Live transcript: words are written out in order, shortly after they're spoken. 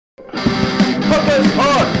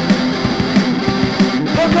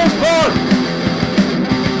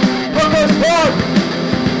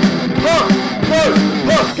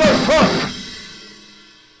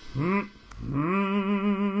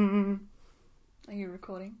Are you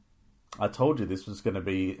recording? I told you this is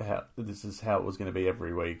how it was going to be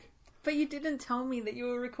every week. But you didn't tell me that you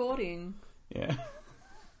were recording. Yeah.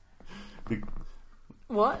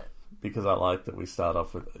 What? Because I like that we start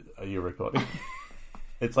off with, are you recording?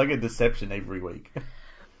 It's like a deception every week.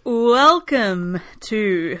 Welcome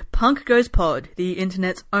to Punk Goes Pod, the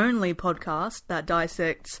internet's only podcast that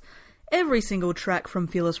dissects every single track from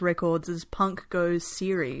Fearless Records' Punk Goes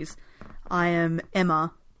series. I am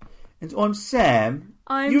Emma. And I'm Sam.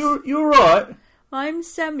 You're right. I'm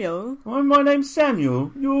Samuel. My name's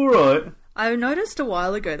Samuel. You're right. I noticed a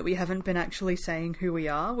while ago that we haven't been actually saying who we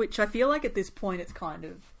are, which I feel like at this point it's kind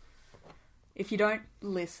of... If you don't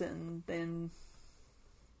listen, then...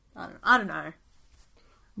 I don't know.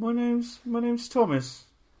 My name's Thomas.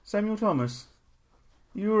 Samuel Thomas.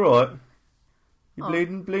 You alright? You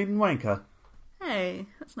bleeding wanker. Hey,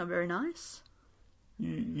 that's not very nice.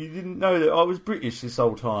 You didn't know that I was British this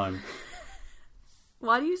whole time.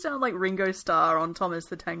 Why do you sound like Ringo Starr on Thomas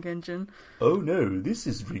the Tank Engine? Oh no, this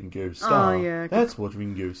is Ringo Starr. Oh yeah. That's what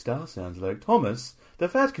Ringo Starr sounds like. Thomas, the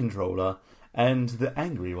fat controller, and the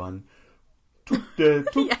angry one, took their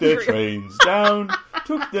trains down,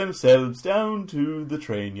 took themselves down to the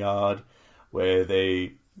train yard, where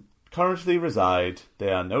they currently reside. They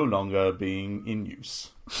are no longer being in use.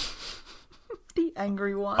 The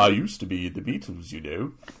angry one. I used to be the Beatles, you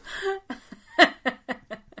know.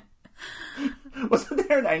 Wasn't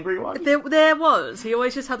there an angry one? There was. He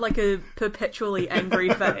always just had like a perpetually angry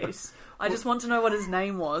face. I just want to know what his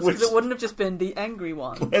name was, because it wouldn't have just been the angry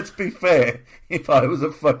one. Let's be fair. If I was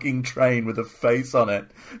a fucking train with a face on it,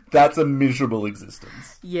 that's a miserable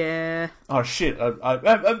existence. Yeah. Oh shit,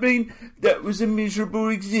 I mean, that was a miserable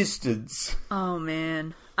existence. Oh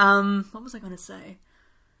man. What was I going to say?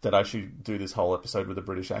 That I should do this whole episode with a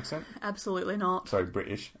British accent? Absolutely not. Sorry,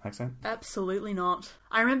 British accent? Absolutely not.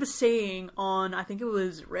 I remember seeing on, I think it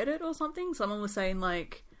was Reddit or something, someone was saying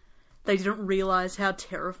like, they didn't realise how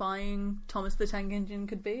terrifying Thomas the Tank Engine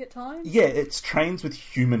could be at times. Yeah, it's trains with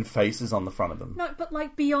human faces on the front of them. No, but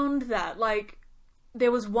like beyond that, like, there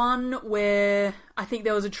was one where I think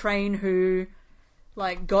there was a train who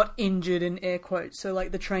like got injured in air quotes, so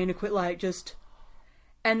like the trainer quit like just...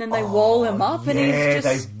 And then they wall him up, and he's just...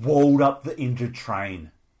 Yeah, they walled up the injured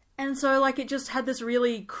train. And so, like, it just had this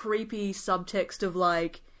really creepy subtext of,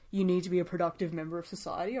 like, you need to be a productive member of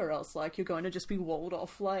society, or else, like, you're going to just be walled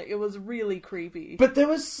off. Like, it was really creepy. But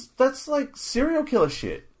that's, like, serial killer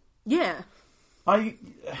shit. Yeah.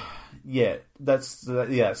 That's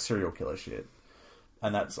serial killer shit.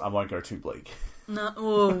 And I won't go too bleak. No,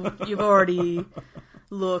 well, you've already...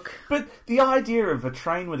 Look. But the idea of a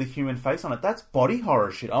train with a human face on it, that's body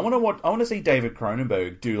horror shit. I want to see David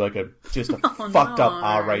Cronenberg do like a fucked up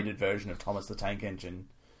R-rated version of Thomas the Tank Engine.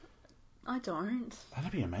 I don't.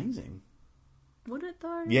 That'd be amazing. Would it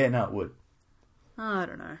though? Yeah, no, it would. I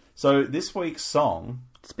don't know. So this week's song...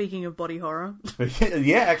 Speaking of body horror.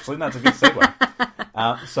 Yeah, actually, that's a good segue.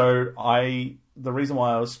 The reason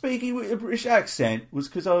why I was speaking with a British accent was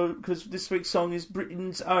because this week's song is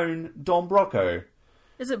Britain's own Don Broco.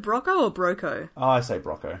 Is it Brocco or Broco? Oh, I say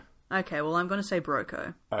Broco. Okay, well, I'm going to say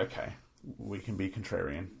Broco. Okay, we can be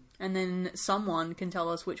contrarian. And then someone can tell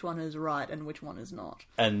us which one is right and which one is not.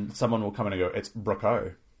 And someone will come in and go, it's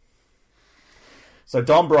Broco. So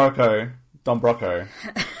Don Broco,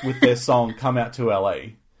 with their song Come Out to LA.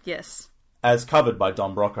 Yes. As covered by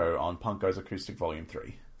Don Broco on Punk Goes Acoustic Volume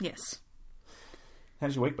 3. Yes.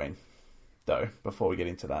 How's your week been, though, before we get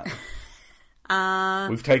into that?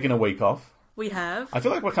 We've taken a week off. We have. I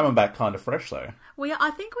feel like we're coming back kind of fresh, though.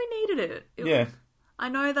 I think we needed it. Yeah. I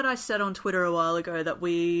know that I said on Twitter a while ago that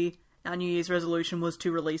our New Year's resolution was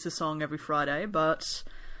to release a song every Friday, but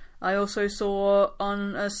I also saw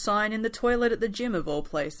on a sign in the toilet at the gym, of all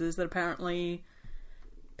places, that apparently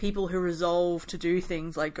people who resolve to do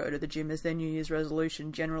things like go to the gym as their New Year's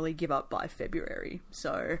resolution generally give up by February,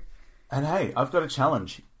 so... And hey, I've got a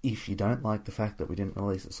challenge. If you don't like the fact that we didn't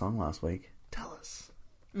release a song last week, tell us.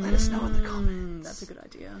 Let us know in the comments. That's a good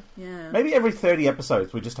idea, yeah. Maybe every 30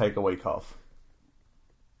 episodes we just take a week off.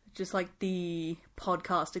 Just like the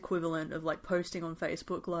podcast equivalent of like posting on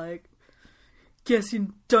Facebook like, guess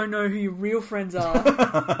you don't know who your real friends are.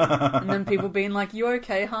 And then people being like, you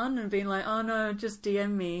okay, hun? And being like, oh no, just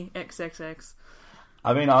DM me, XXX.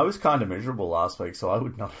 I mean, I was kind of miserable last week, so I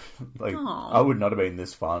would not have been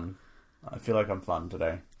this fun. I feel like I'm fun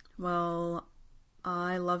today. Well...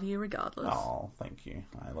 I love you regardless. Oh, thank you.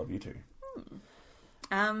 I love you too.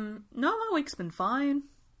 No, my week's been fine.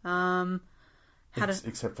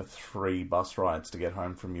 Except for 3 bus rides to get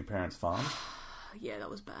home from your parents' farm. Yeah,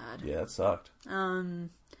 that was bad. Yeah, that sucked.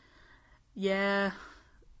 Yeah.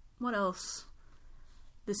 What else?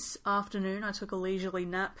 this afternoon I took a leisurely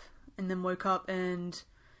nap and then woke up and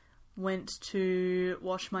went to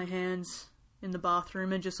wash my hands in the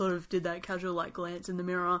bathroom and just sort of did that casual like glance in the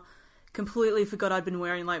mirror. Completely forgot I'd been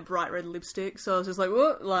wearing like bright red lipstick, so I was just like,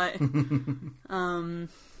 what? Like,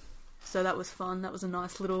 so that was fun. That was a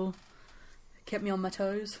nice little, kept me on my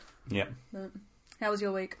toes. Yeah. But how was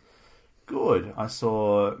your week? Good. I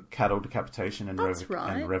saw cattle decapitation and, That's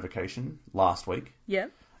right. and revocation last week. Yeah.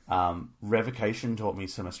 Revocation taught me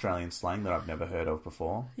some Australian slang that I've never heard of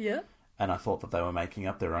before. Yeah. And I thought that they were making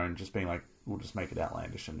up their own, just being like, we'll just make it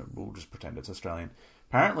outlandish and we'll just pretend it's Australian.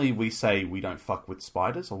 Apparently we say we don't fuck with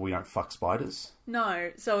spiders, or we don't fuck spiders.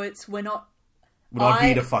 No, so it's we're not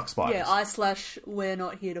here to fuck spiders. Yeah, we're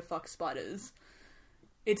not here to fuck spiders.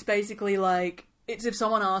 It's basically like, it's if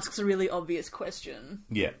someone asks a really obvious question.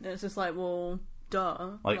 Yeah. And it's just like, well,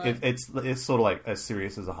 duh. It's sort of like as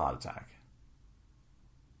serious as a heart attack.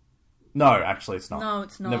 No, actually it's not. No,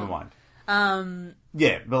 it's not. Never mind.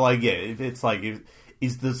 Yeah, but like, yeah, it's like,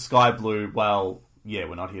 is the sky blue? Well, yeah,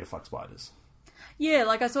 we're not here to fuck spiders. Yeah,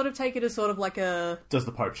 like I sort of take it as sort of like a... Does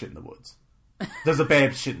the Pope shit in the woods? Does the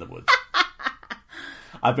bear shit in the woods?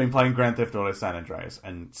 I've been playing Grand Theft Auto San Andreas,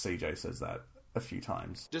 and CJ says that a few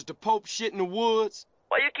times. Does the Pope shit in the woods?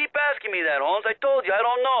 Why you keep asking me that, Holmes? I told you, I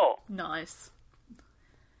don't know. Nice.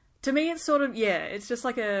 To me, it's sort of, yeah, it's just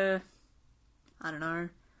like a... I don't know.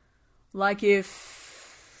 Like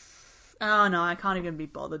if... Oh, no, I can't even be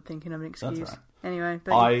bothered thinking of an excuse. That's right. Anyway,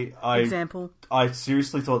 but example. I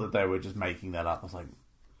seriously thought that they were just making that up. I was like,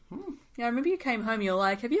 Yeah, I remember you came home, you're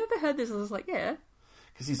like, have you ever heard this? I was like, yeah.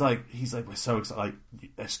 because he's like, we're so excited. Like,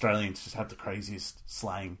 Australians just have the craziest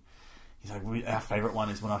slang. He's like, our favourite one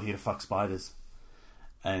is we're not here to fuck spiders.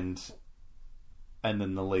 And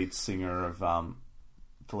then the lead singer of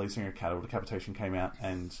Cattle Decapitation came out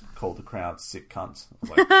and called the crowd sick cunts. I was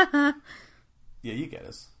like, yeah, you get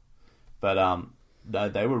us. But no,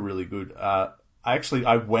 they were really good. I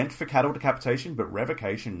went for Cattle Decapitation, but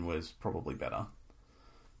Revocation was probably better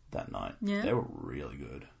that night. Yeah. They were really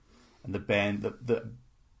good. And the band, the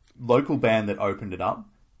local band that opened it up,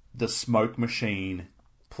 the Smoke Machine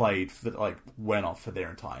went off for their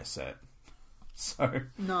entire set. So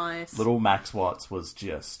nice. Little Max Watts was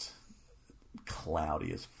just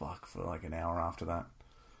cloudy as fuck for like an hour after that.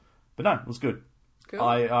 But no, it was good. Cool.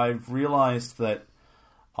 I've realised that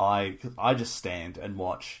I just stand and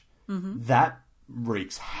watch. Mm-hmm. That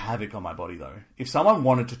wreaks havoc on my body, though. If someone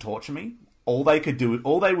wanted to torture me, all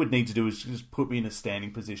they would need to do is just put me in a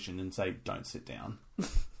standing position and say, "Don't sit down."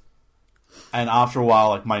 And after a while,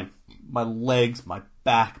 like my legs, my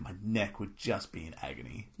back, my neck would just be in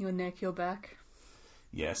agony. Your neck, your back.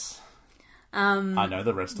 Yes. I know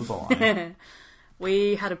the rest of the line.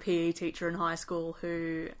 We had a PE teacher in high school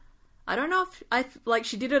who, I don't know if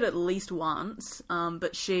she did it at least once,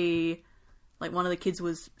 but she, like, one of the kids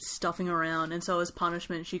was stuffing around, and so as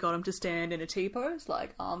punishment, she got him to stand in a T-pose,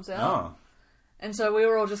 like, arms out. Oh. And so we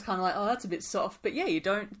were all just kind of like, oh, that's a bit soft. But yeah, you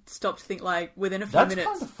don't stop to think, like, within a few minutes. That's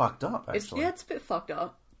kind of fucked up, actually. It's a bit fucked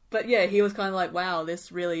up. But yeah, he was kind of like, wow,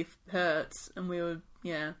 this really hurts. And we were,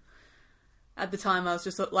 yeah. At the time, I was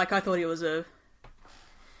just like, I thought he was a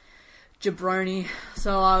jabroni.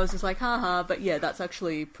 So I was just like, haha. But yeah, that's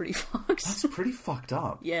actually pretty fucked. That's pretty fucked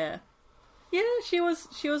up. Yeah. Yeah, she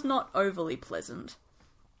was not overly pleasant.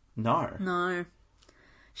 No.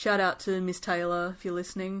 Shout out to Miss Taylor if you're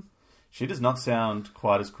listening. She does not sound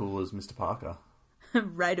quite as cool as Mr. Parker.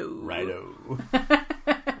 Righto.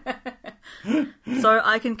 So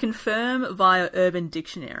I can confirm via Urban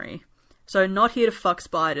Dictionary. So not here to fuck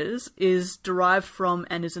spiders is derived from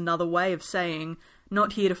and is another way of saying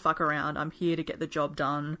not here to fuck around, I'm here to get the job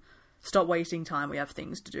done. Stop wasting time, we have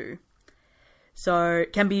things to do. So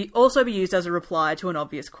it can also be used as a reply to an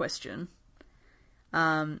obvious question.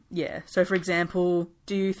 Yeah, so for example,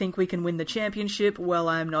 do you think we can win the championship? Well,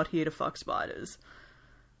 I'm not here to fuck spiders.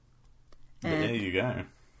 And there you go.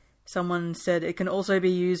 Someone said it can also be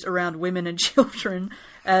used around women and children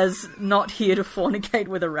as not here to fornicate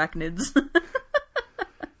with arachnids.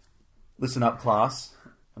 Listen up, class.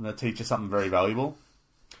 I'm going to teach you something very valuable.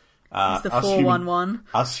 It's the 411.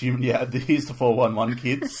 Here's the 411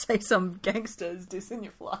 kids. Say some gangsters dissing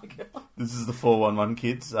your fly girl. This is the 411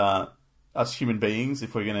 kids. Us human beings,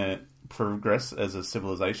 if we're going to progress as a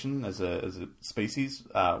civilization, as a species,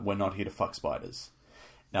 we're not here to fuck spiders.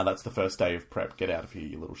 Now that's the first day of prep. Get out of here,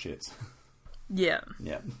 you little shits. Yeah.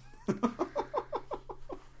 Yeah.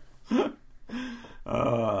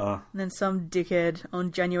 And then some dickhead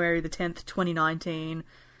on January the 10th, 2019,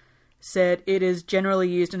 said it is generally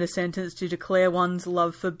used in a sentence to declare one's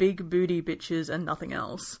love for big booty bitches and nothing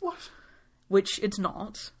else. What? Which it's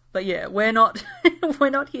not. But yeah, we're not We're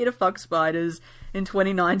not here to fuck spiders in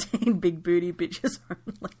 2019, big booty bitches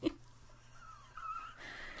only.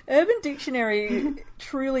 Urban Dictionary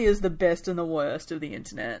truly is the best and the worst of the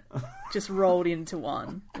internet. Just rolled into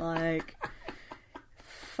one. Like,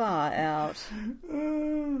 far out.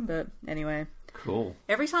 But anyway. Cool.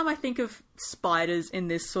 Every time I think of spiders in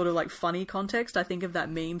this sort of like funny context, I think of that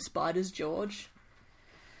meme, Spiders George.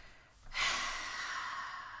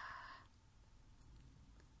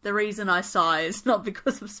 The reason I sigh is not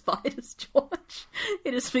because of Spiders George.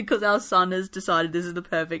 It is because our son has decided this is the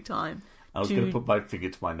perfect time. I was going to put my finger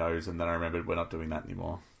to my nose, and then I remembered we're not doing that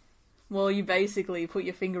anymore. Well, you basically put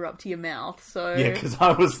your finger up to your mouth, so... Yeah, because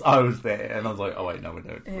I was there, and I was like, oh wait, no, we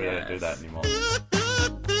don't do that anymore.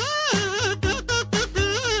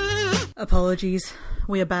 Apologies,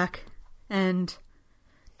 we are back, and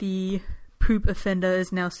the poop offender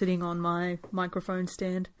is now sitting on my microphone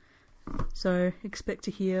stand, so expect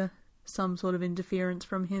to hear some sort of interference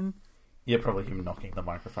from him. Yeah, probably him knocking the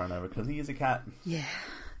microphone over, because he is a cat. Yeah.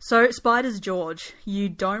 So, Spiders George. You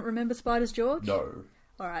don't remember Spiders George? No.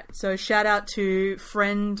 Alright, so shout out to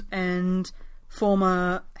friend and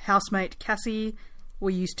former housemate Cassie.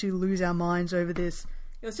 We used to lose our minds over this.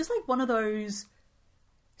 It was just like one of those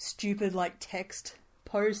stupid like text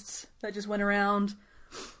posts that just went around.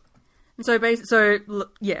 And so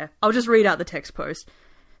yeah, I'll just read out the text post.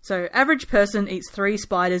 So, average person eats 3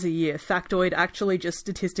 spiders a year. Factoid, actually just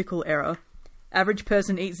statistical error. Average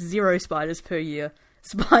person eats 0 spiders per year.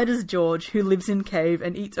 Spiders George, who lives in cave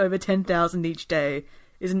and eats over 10,000 each day,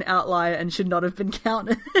 is an outlier and should not have been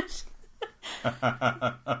counted. And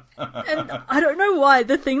I don't know why.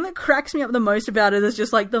 The thing that cracks me up the most about it is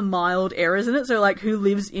just like the mild errors in it. So like, who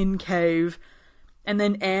lives in cave, and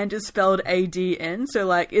then and is spelled A-D-N. So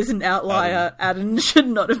like, is an outlier, Adam should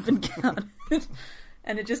not have been counted.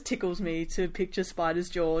 And it just tickles me to picture Spiders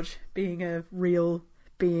George being a real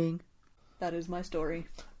being. That is my story.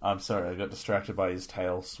 I'm sorry, I got distracted by his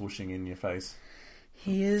tail swooshing in your face.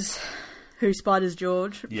 He is... Who, Spiders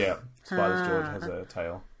George? Yeah, Spiders George has a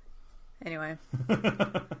tail. Anyway.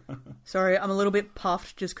 Sorry, I'm a little bit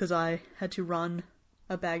puffed just because I had to run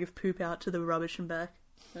a bag of poop out to the rubbish and back.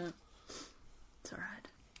 But it's alright.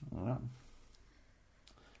 Alright.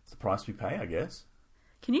 It's the price we pay, I guess.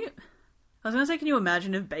 Can you... I was going to say, can you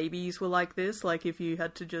imagine if babies were like this? Like, if you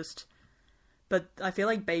had to just... But I feel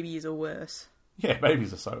like babies are worse. Yeah,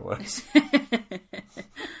 babies are so worse.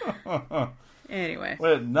 Anyway.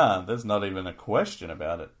 Well, no, there's not even a question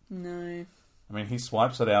about it. No. I mean, he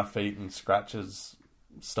swipes at our feet and scratches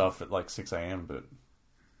stuff at like 6 a.m, but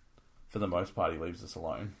for the most part, he leaves us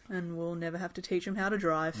alone. And we'll never have to teach him how to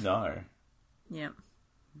drive. No. Yeah.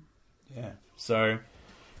 Yeah. So,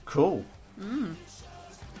 cool.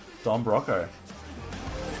 Don Brocco.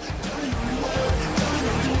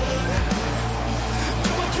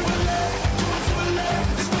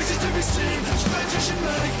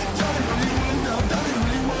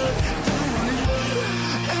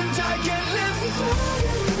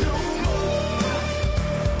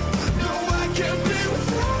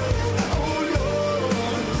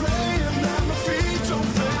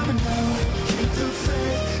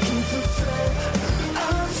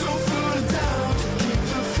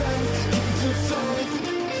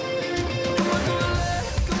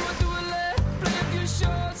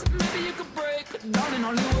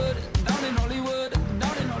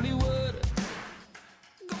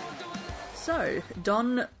 So,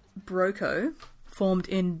 Don Brocco formed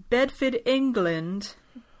in Bedford, England.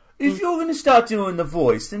 If you're going to start doing the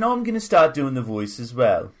voice, then I'm going to start doing the voice as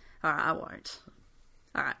well. Alright, I won't.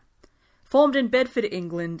 Alright. Formed in Bedford,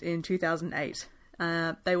 England in 2008.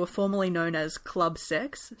 They were formerly known as Club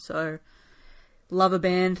Sex, so love a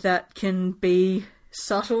band that can be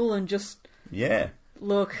subtle and just... Yeah.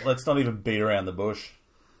 Look... Let's not even beat around the bush.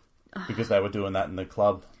 Because they were doing that in the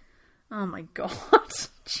club. Oh my god.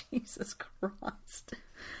 Jesus Christ.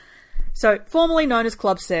 So, formerly known as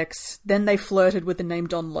Club Sex, then they flirted with the name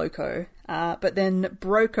Don Loco. But then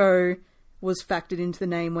Brocco was factored into the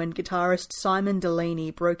name when guitarist Simon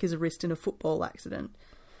Delaney broke his wrist in a football accident.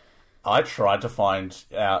 I tried to find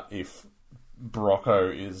out if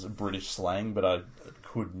Brocco is British slang, but I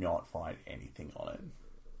could not find anything on it.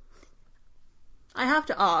 I have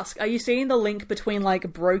to ask, are you seeing the link between,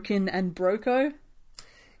 like, Broken and Brocco?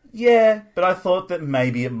 Yeah, but I thought that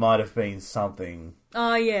maybe it might have been something.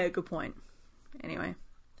 Oh, yeah, good point. Anyway.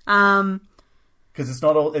 Because it's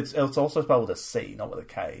not all. It's also spelled with a C, not with a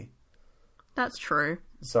K. That's true.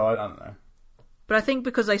 So, I don't know. But I think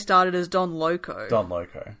because they started as Don Loco. Don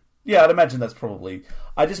Loco. Yeah, I'd imagine that's probably...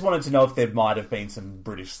 I just wanted to know if there might have been some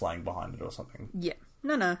British slang behind it or something. Yeah.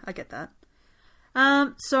 No, I get that.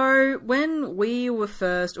 So when we were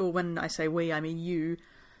first, or when I say we, I mean you,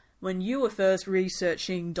 when you were first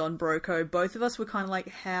researching Don Broco, both of us were kind of like,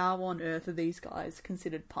 how on earth are these guys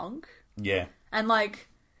considered punk? Yeah. And, like,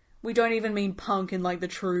 we don't even mean punk in, like, the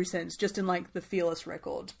true sense, just in, like, the Fearless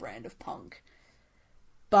Records brand of punk.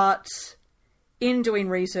 But in doing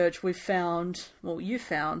research, we've found, well, you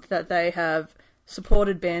found, that they have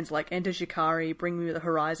supported bands like Enter Shikari, Bring Me the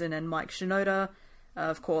Horizon, and Mike Shinoda,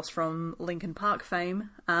 of course, from Linkin Park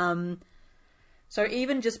fame. So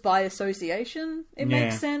even just by association, it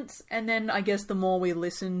makes sense. And then I guess the more we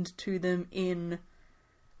listened to them in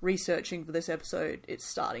researching for this episode, it's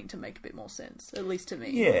starting to make a bit more sense, at least to me.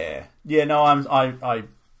 Yeah. No, I'm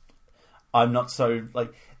not so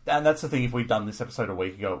like, and that's the thing. If we'd done this episode a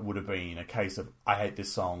week ago, it would have been a case of, I hate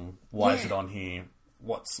this song. Why is it on here?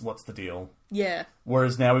 What's the deal? Yeah.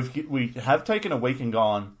 Whereas now we have taken a week and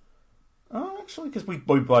gone, oh, actually, because we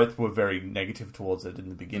both were very negative towards it in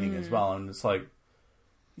the beginning as well, and it's like,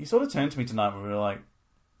 you sort of turned to me tonight when we were like,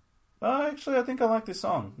 oh, actually, I think I like this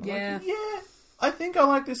song. I'm like, yeah, I think I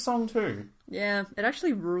like this song too. Yeah, it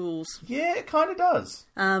actually rules. Yeah, it kind of does.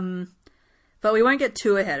 But we won't get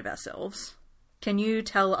too ahead of ourselves. Can you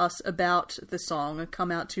tell us about the song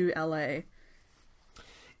Come Out to LA?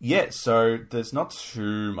 Yeah, so there's not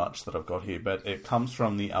too much that I've got here, but it comes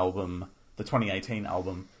from the album, the 2018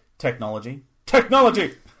 album, Technology.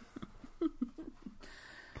 Technology!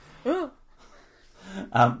 They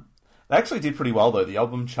actually did pretty well, though. The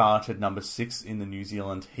album charted number 6 in the New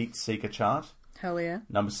Zealand Heat Seeker chart. Hell yeah.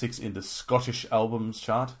 Number 6 in the Scottish Albums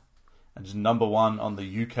chart. And number 1 on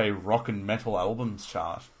the UK Rock and Metal Albums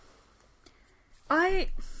chart.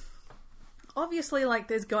 Obviously, like,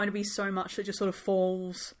 there's going to be so much that just sort of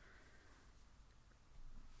falls...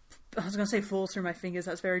 I was going to say falls through my fingers,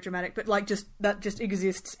 that's very dramatic, but, like, that just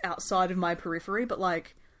exists outside of my periphery, but,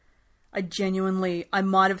 like, I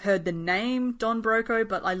might have heard the name Don Broco,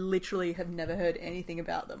 but I literally have never heard anything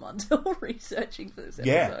about them until researching for this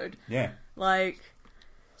episode. Yeah. Like,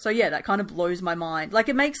 so yeah, that kind of blows my mind. Like,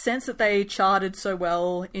 it makes sense that they charted so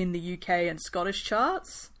well in the UK and Scottish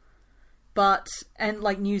charts, and,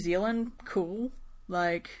 like, New Zealand, cool.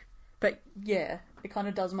 Like, but yeah, it kind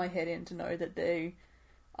of does my head in to know that they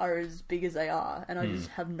are as big as they are, and I just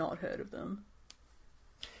have not heard of them.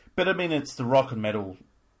 But, I mean, it's the Rock and Metal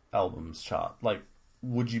Albums chart. Like,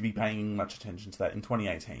 would you be paying much attention to that in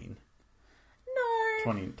 2018?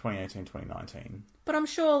 No. 2018, 2019. But I'm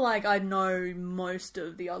sure, like, I know most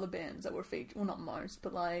of the other bands that were featured. Well, not most,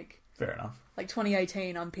 but, like... Fair enough. Like,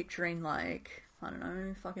 2018, I'm picturing, like, I don't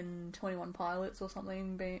know, fucking 21 Pilots or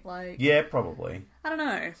something being, like... Yeah, probably. I don't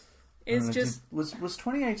know. It's just... Was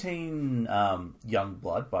 2018 Young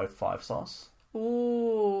Blood by Five Sauce?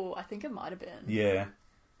 Ooh, I think it might have been. Yeah.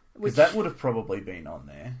 Because that would have probably been on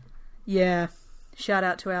there. Yeah. Shout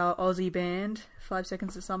out to our Aussie band, 5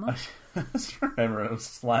 Seconds of Summer. I just remember it was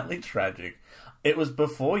slightly tragic. It was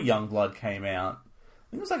before Youngblood came out. I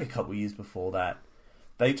think it was like a couple years before that.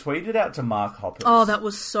 They tweeted out to Mark Hoppus. Oh, that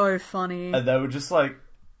was so funny. And they were just like,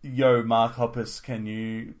 yo, Mark Hoppus, can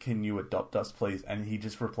you adopt us, please? And he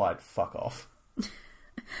just replied, fuck off.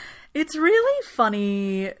 It's really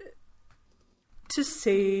funny to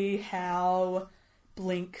see how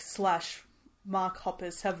Blink / Mark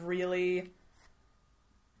Hoppus have really...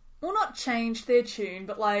 Well, not changed their tune,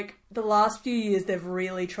 but, like, the last few years they've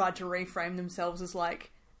really tried to reframe themselves as,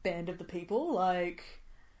 like, band of the people, like...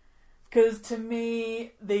 Because to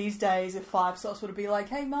me, these days, if Five Sauce were to be like,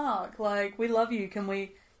 hey, Mark, like, we love you,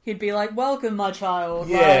 he'd be like, welcome, my child.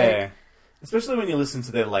 Yeah. Like, especially when you listen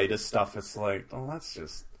to their latest stuff, it's like, oh, that's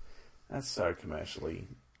so commercially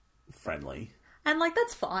friendly. And, like,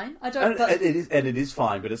 that's fine. It is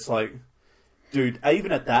fine, but it's like... Dude,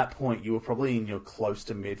 even at that point, you were probably in your close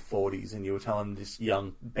to mid-40s and you were telling this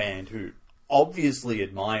young band who obviously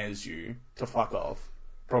admires you to fuck off.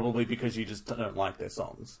 Probably because you just don't like their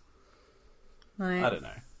songs. Right. I don't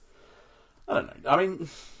know. I mean,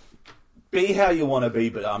 be how you want to be,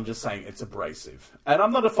 but I'm just saying it's abrasive. And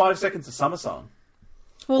I'm not a 5 Seconds of Summer song.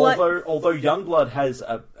 Well, although Youngblood has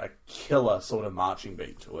a killer sort of marching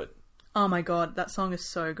beat to it. Oh my god, that song is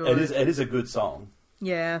so good. It is a good song.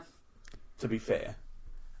 Yeah. To be fair.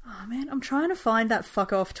 Oh man, I'm trying to find that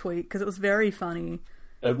fuck off tweet because it was very funny.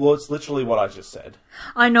 Well, it's literally what I just said.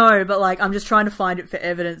 I know, but like I'm just trying to find it for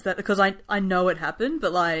evidence that because I know it happened,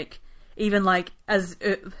 but like even like as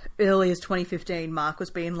early as 2015, Mark was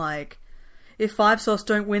being like, if Five Sauce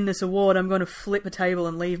don't win this award, I'm going to flip a table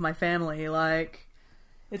and leave my family. Like,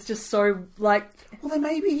 it's just so like. Well, then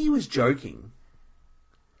maybe he was joking.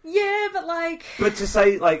 Yeah, but like. But to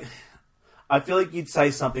say like. I feel like you'd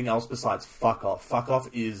say something else besides fuck off. Fuck off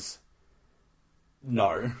is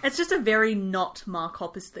No. It's just a very not Mark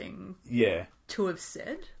Hoppus thing Yeah. to have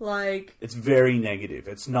said. Like... It's very negative.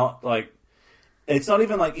 It's not like... It's not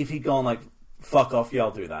even like if he'd gone like, fuck off, yeah,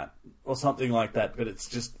 I'll do that. Or something like that. But it's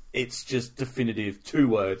just definitive. 2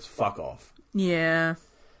 words, fuck off. Yeah.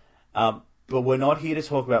 But we're not here to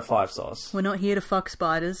talk about Five Sauce. We're not here to fuck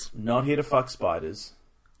spiders. Not here to fuck spiders.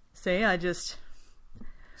 See, I just...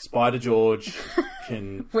 Spider George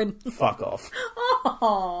can fuck off.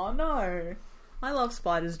 Oh, no. I love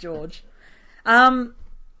Spiders, George. So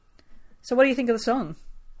what do you think of the song?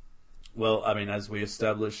 Well, I mean, as we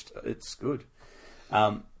established, it's good.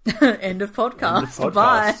 End of podcast.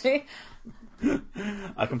 Bye.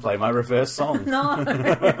 I can play my reverse song. No.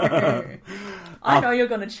 I know you're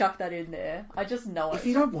going to chuck that in there. I just know it. If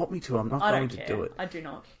you don't want me to, I'm not going to do it. I do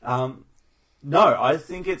not. No, I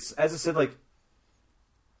think it's, as I said, like,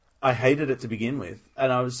 I hated it to begin with.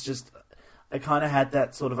 And I was just, I kind of had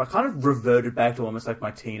that sort of, I kind of reverted back to almost like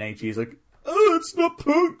my teenage years, like, oh, it's not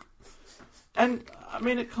punk. And, I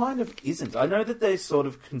mean, it kind of isn't. I know that they're sort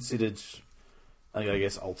of considered, I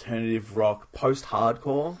guess, alternative rock,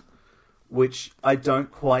 post-hardcore, which I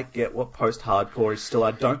don't quite get what post-hardcore is still.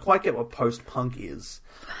 I don't quite get what post-punk is.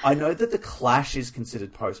 I know that The Clash is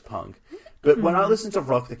considered post-punk, but when I listen to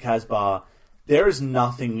Rock the Casbah, there is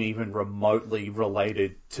nothing even remotely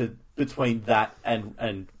related to between that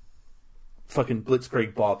and fucking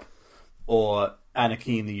Blitzkrieg Bop or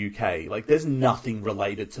Anarchy in the UK. Like, there's nothing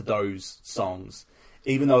related to those songs,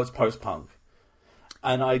 even though it's post-punk.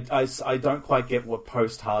 And I don't quite get what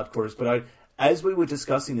post-hardcore is, but as we were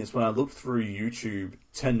discussing this, when I looked through YouTube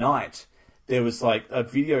tonight, there was like a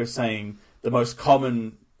video saying the most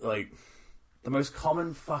common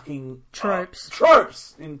fucking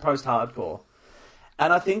tropes in post-hardcore.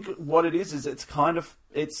 And I think what it is it's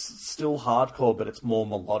still hardcore, but it's more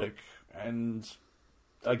melodic and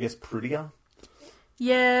I guess prettier.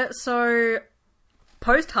 Yeah, so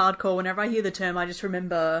post-hardcore, whenever I hear the term, I just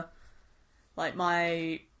remember like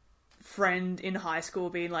my friend in high school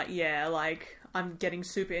being like, yeah, like I'm getting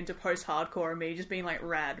super into post-hardcore, and me just being like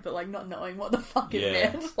rad, but like not knowing what the fuck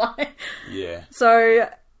it meant. Like, yeah. So,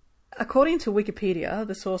 according to Wikipedia,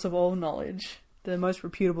 the source of all knowledge, the most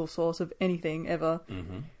reputable source of anything ever,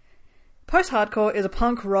 post-hardcore is a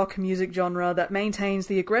punk rock music genre that maintains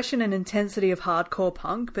the aggression and intensity of hardcore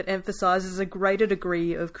punk, but emphasizes a greater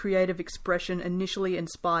degree of creative expression initially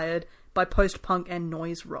inspired by post-punk and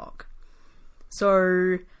noise rock.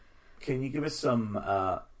 So, can you give us some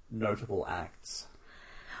notable acts?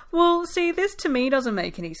 Well, see, this to me doesn't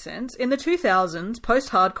make any sense. In the 2000s,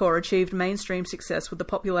 post-hardcore achieved mainstream success with the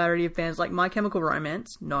popularity of bands like My Chemical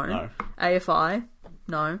Romance, no. AFI,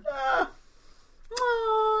 no.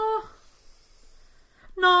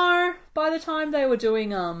 No. By the time they were doing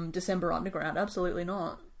December Underground, absolutely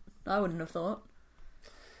not. I wouldn't have thought.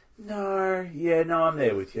 No, yeah, no, I'm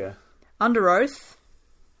there with you. Under Oath.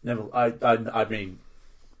 Never. I mean,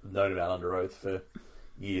 I've known about Under Oath for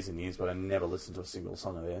years and years, but I never listened to a single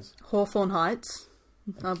song of theirs. Hawthorne Heights.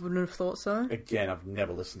 I wouldn't have thought so. Again, I've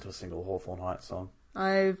never listened to a single Hawthorne Heights song.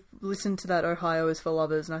 I've listened to that Ohio is for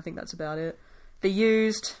Lovers, and I think that's about it. The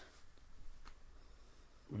Used.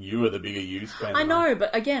 You were the bigger Used fan. I know,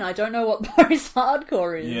 but again, I don't know what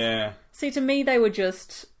post-hardcore is. Yeah. See, to me, they were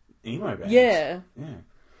just... emo bands. Yeah. Yeah.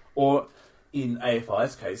 Or, in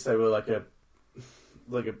AFI's case, they were like a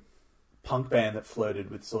punk band that flirted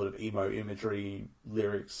with sort of emo imagery,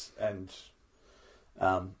 lyrics, and,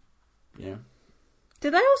 yeah.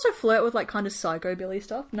 Did they also flirt with, like, kind of psychobilly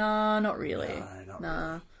stuff? Nah, not really. No,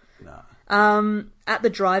 not really. Nah. At the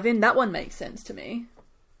Drive-In, that one makes sense to me.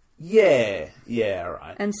 Yeah,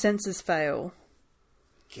 right. And Senses Fail.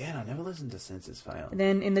 Again, I never listened to Senses Fail. And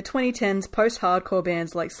then in the 2010s, post-hardcore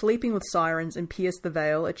bands like Sleeping with Sirens and Pierce the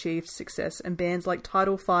Veil achieved success, and bands like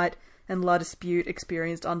Title Fight and La Dispute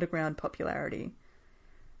experienced underground popularity.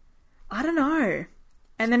 I don't know.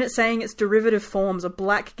 And then it's saying its derivative forms are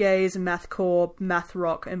black gaze, mathcore, math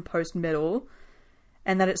rock, and post-metal,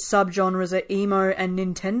 and that its subgenres are emo and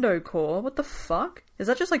Nintendo core. What the fuck? Is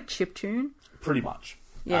that just like chiptune? Pretty much.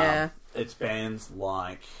 Yeah. It's bands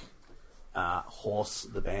like Horse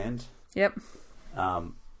the band. Yep. I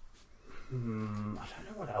don't know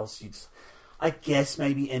what else you'd... I guess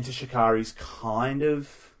maybe Enter Shikari's kind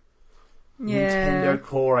of Nintendo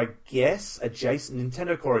core, I guess.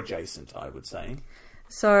 Nintendo core adjacent, I would say.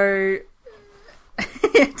 So,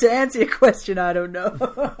 to answer your question, I don't know.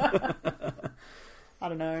 I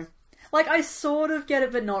don't know. Like, I sort of get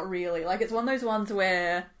it, but not really. Like, it's one of those ones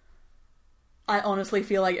where I honestly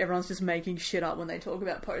feel like everyone's just making shit up when they talk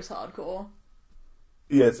about post-hardcore.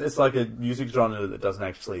 Yes, it's like a music genre that doesn't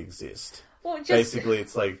actually exist. Well, basically,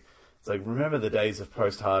 it's like It's like, remember the days of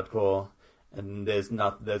post-hardcore, and there's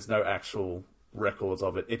no actual records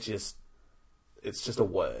of it. It's just a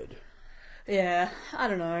word. Yeah, I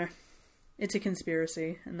don't know. It's a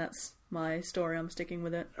conspiracy, and that's my story. I'm sticking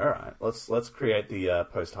with it. All right, let's create the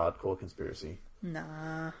post-hardcore conspiracy.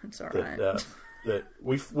 Nah, it's all right. That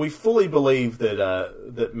we fully believe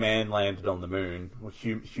that man landed on the moon, or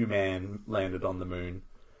human landed on the moon.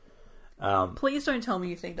 Please don't tell me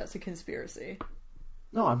you think that's a conspiracy.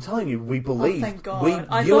 No, I'm telling you, we believe. Oh, thank God.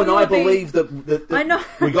 I believe that I know.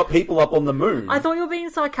 we got people up on the moon. I thought you were being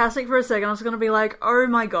sarcastic for a second. I was going to be like, oh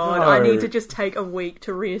my God, No. I need to just take a week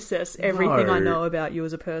to reassess everything No. I know about you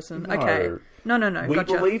as a person. No. Okay. No, We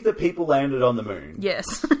gotcha. believe that people landed on the moon.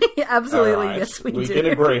 Yes. Absolutely, All right, yes, we do. We can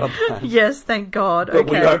agree on that. Yes, thank God. But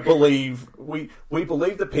okay. we don't believe... We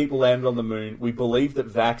believe that people landed on the moon. We believe that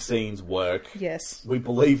vaccines work. Yes. We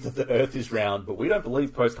believe that the Earth is round, but we don't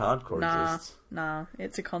believe post-hardcore exists. Nah,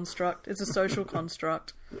 it's a construct. It's a social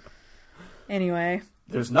construct. Anyway.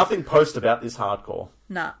 There's nothing post about this hardcore.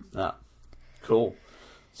 Nah. Cool.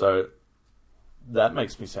 So, that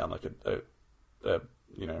makes me sound like a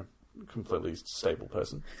completely stable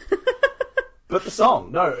person. But the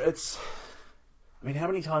song, no, it's... I mean, how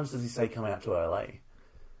many times does he say come out to LA?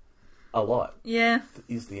 A lot. Yeah.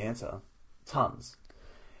 Is the answer. Tons.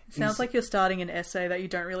 Sounds like you're starting an essay that you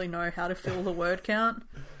don't really know how to fill the word count.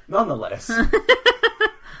 Nonetheless.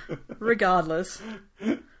 Regardless.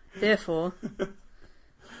 Therefore.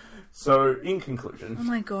 So, in conclusion... Oh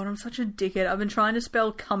my God, I'm such a dickhead. I've been trying to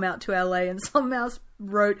spell come out to LA and somehow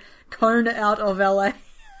wrote cone out of LA.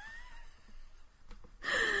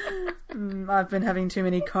 I've been having too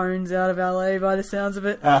many cones out of LA by the sounds of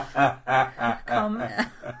it. Come out.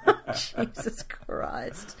 Jesus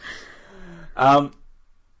Christ. I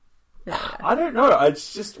don't know.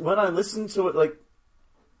 It's just, when I listen to it, like...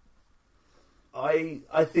 I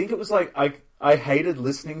think it was like... I hated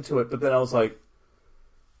listening to it, but then I was like...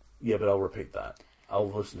 Yeah, but I'll repeat that. I'll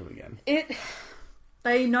listen to it again.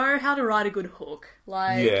 They know how to write a good hook.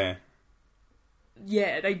 Like... Yeah.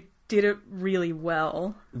 Yeah, they did it really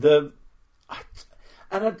well.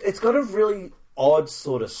 It's got a really odd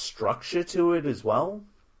sort of structure to it as well.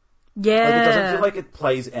 Yeah. Like, it doesn't feel like it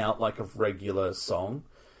plays out like a regular song.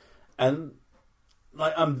 And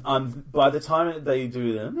like I'm by the time they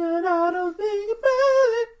do the and I don't think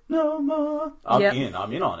about it no more. I'm in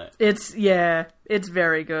on it. It's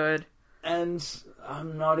very good. And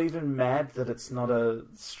I'm not even mad that it's not a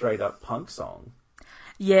straight up punk song.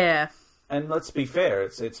 Yeah. And let's be fair,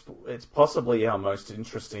 it's possibly our most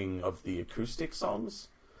interesting of the acoustic songs.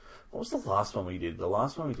 What was the last one we did? The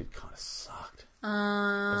last one we did kind of sucked. It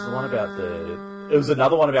was the one about It was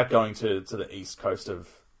another one about going to the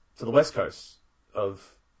to the west coast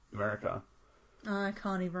of America. I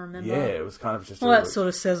can't even remember. Yeah, it was kind of just... Well, that sort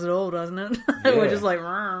of says it all, doesn't it? Yeah. We're just like...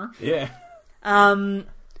 Rrr. Yeah.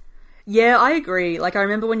 Yeah, I agree. Like, I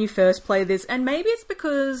remember when you first played this, and maybe it's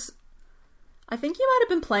because... I think you might have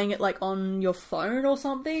been playing it, like, on your phone or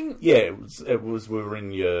something. Yeah, it was we were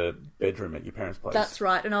in your bedroom at your parents' place. That's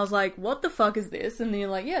right, and I was like, what the fuck is this? And then you're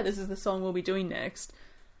like, yeah, this is the song we'll be doing next.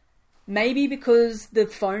 Maybe because the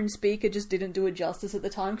phone speaker just didn't do it justice at the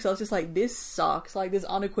time, because I was just like, this sucks. Like, this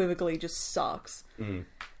unequivocally just sucks. Mm.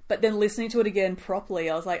 But then listening to it again properly,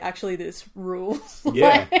 I was like, actually, this rules.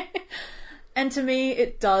 Yeah. And to me,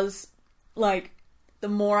 it does, like, the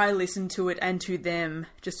more I listen to it and to them,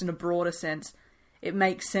 just in a broader sense, it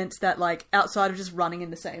makes sense that, like, outside of just running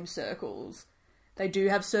in the same circles, they do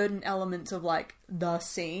have certain elements of, like, the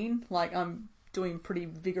scene. Like, I'm doing pretty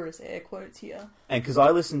vigorous air quotes here. And because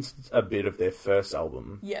I listened to a bit of their first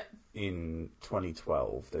album in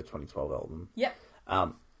 2012, their 2012 album. Yep.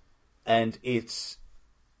 And it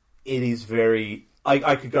is very...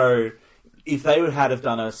 I could go... If they would have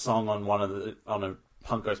done a song on a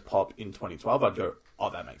Punk Goes Pop in 2012, I'd go, oh,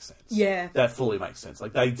 that makes sense. Yeah. That fully makes sense.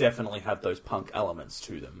 Like, they definitely have those punk elements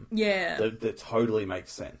to them. Yeah. That totally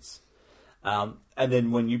makes sense. And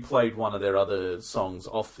then when you played one of their other songs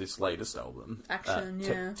off this latest album... Action,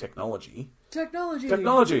 Technology.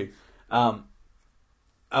 Technology! I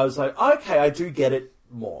was like, okay, I do get it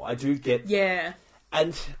more. I do get... Yeah.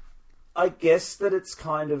 And I guess that it's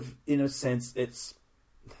kind of, in a sense, it's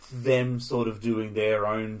them sort of doing their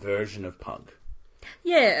own version of punk.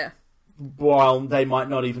 Yeah. While they might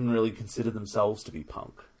not even really consider themselves to be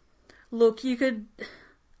punk. Look, you could...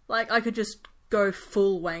 Like, I could just go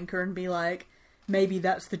full wanker and be like, maybe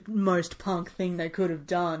that's the most punk thing they could have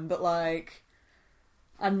done, but, like,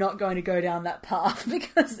 I'm not going to go down that path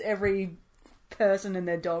because every person and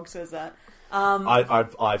their dog says that.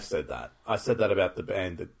 I've said that. I said that about the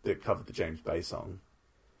band that covered the James Bay song.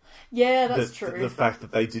 Yeah, that's true. The fact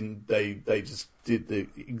that they just did the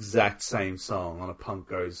exact same song on a Punk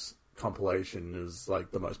Goes compilation is like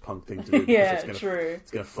the most punk thing to do. Yeah, true. It's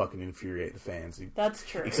going to fucking infuriate the fans. That's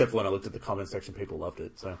true. Except for when I looked at the comment section, people loved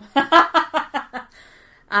it. So,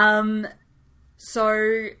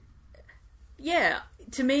 so yeah,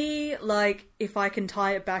 to me, like, if I can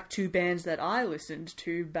tie it back to bands that I listened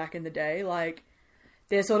to back in the day, like,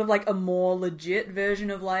 they're sort of like a more legit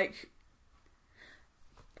version of like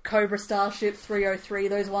Cobra Starship, 303,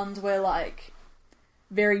 those ones where like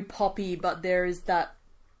very poppy, but there is that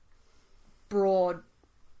broad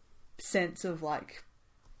sense of like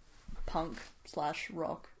punk /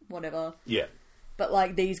 rock, whatever. Yeah. But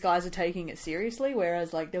like these guys are taking it seriously,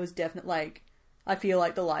 whereas like there was definitely like, I feel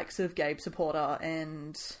like the likes of Gabe Supporter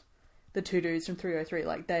and the two dudes from 303,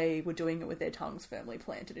 like they were doing it with their tongues firmly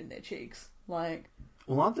planted in their cheeks. Like,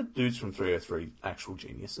 well, aren't the dudes from 303 actual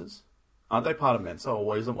geniuses? Aren't they part of Mensa,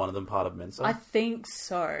 or isn't one of them part of Mensa? I think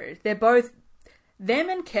so. They're both... Them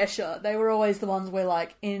and Kesha, they were always the ones where,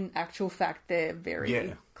 like, in actual fact, they're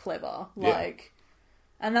very clever. Like,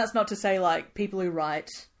 and that's not to say, like, people who write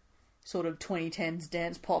sort of 2010s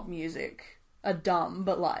dance pop music are dumb,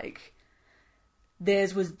 but, like,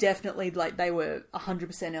 theirs was definitely, like, they were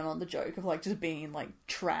 100% in on the joke of, like, just being, like,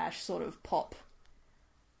 trash sort of pop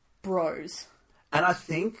bros. And I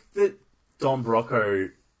think that Don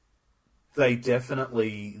Brocco, they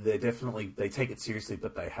definitely take it seriously,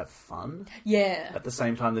 but they have fun. Yeah. At the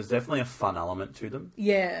same time, there's definitely a fun element to them.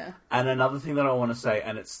 Yeah. And another thing that I want to say,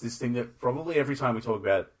 and it's this thing that probably every time we talk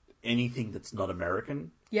about anything that's not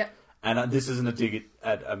American. Yep. And this isn't a dig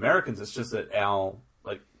at Americans, it's just that our,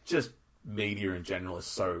 like, just media in general is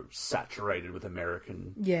so saturated with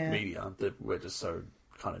American media that we're just so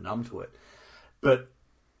kind of numb to it. But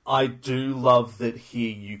I do love that here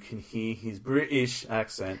you can hear his British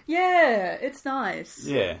accent. Yeah, it's nice.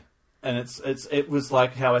 Yeah, and it was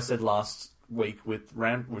like how I said last week with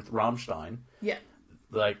Rammstein. Yeah,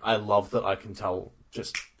 like I love that I can tell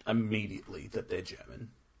just immediately that they're German.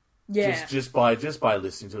 Yeah, just by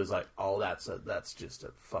listening to it, it's like, oh, that's just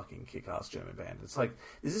a fucking kick-ass German band. It's like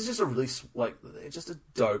this is just a really it's just a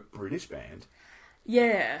dope British band.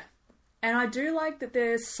 Yeah. And I do like that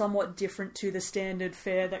they're somewhat different to the standard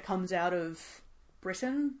fare that comes out of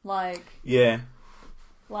Britain. Like... Yeah.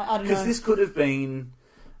 Like, I don't know. Because this could have been...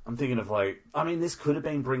 I'm thinking of like... I mean, this could have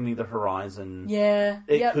been Bring Me the Horizon. Yeah.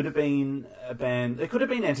 It could have been a band... It could have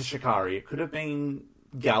been Enter Shikari. It could have been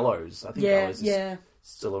Gallows. I think Gallows is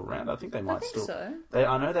still around. I think they might still... so.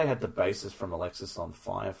 I know they had the bassist from Alexis on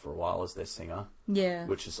Fire for a while as their singer. Yeah.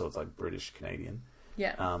 Which is sort of like British-Canadian.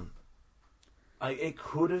 Yeah. It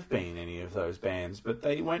could have been any of those bands, but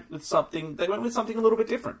they went with something a little bit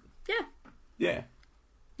different. Yeah. Yeah.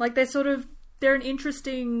 Like, they're an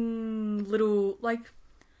interesting little, like,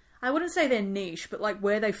 I wouldn't say they're niche, but, like,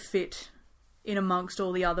 where they fit in amongst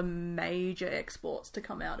all the other major exports to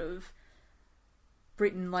come out of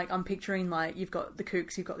Britain. Like, I'm picturing, like, you've got the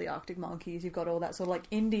Kooks, you've got the Arctic Monkeys, you've got all that sort of, like,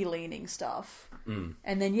 indie-leaning stuff. Mm.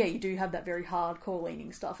 And then, you do have that very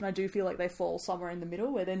hardcore-leaning stuff, and I do feel like they fall somewhere in the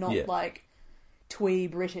middle, where they're not, like... twee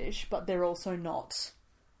British, but they're also not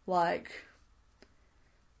like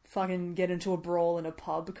fucking get into a brawl in a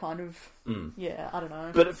pub kind of. Yeah, I don't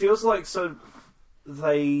know. But it feels like so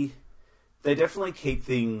they definitely keep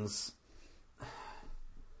things. I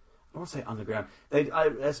don't want to say underground.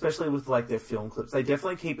 Especially with like their film clips, they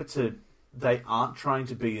definitely keep it to. They aren't trying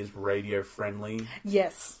to be as radio friendly.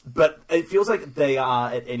 Yes, but it feels like they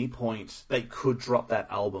are at any point they could drop that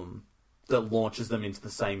album that launches them into the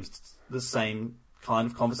same kind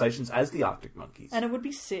of conversations as the Arctic Monkeys. And it would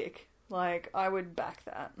be sick. Like, I would back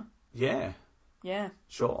that. Yeah. Yeah.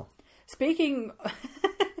 Sure. Speaking...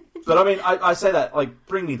 But I mean, I say that, like,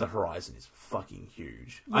 Bring Me the Horizon is fucking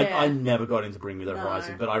huge. Yeah. I never got into Bring Me the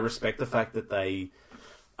Horizon, but I respect the fact that they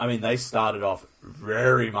started off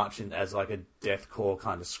very much as like a deathcore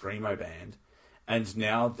kind of screamo band. And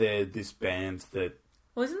now they're this band that...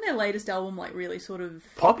 Well, isn't their latest album, like, really sort of...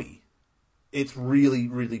 poppy? It's really,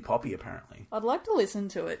 really poppy, apparently. I'd like to listen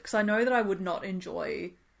to it, because I know that I would not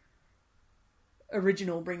enjoy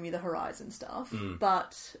original Bring Me the Horizon stuff,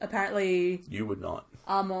 but apparently... You would not.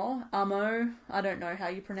 Amo, I don't know how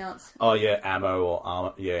you pronounce... Oh, yeah, Ammo or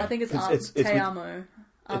Amo, yeah. I think it's Te Amo.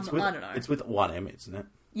 I don't know. It's with one M, isn't it?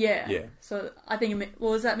 Yeah. Yeah. So, I think...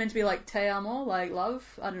 is that meant to be like Te Amo, like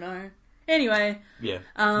love? I don't know. Anyway. Yeah,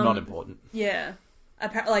 not important. Yeah.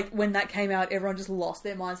 Like, when that came out, everyone just lost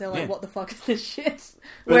their minds. They were like, what the fuck is this shit?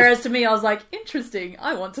 Whereas to me, I was like, interesting.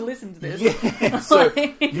 I want to listen to this. Yeah, so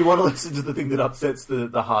you want to listen to the thing that upsets the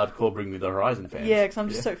hardcore Bring Me the Horizon fans. Yeah, because I'm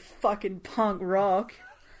just so fucking punk rock.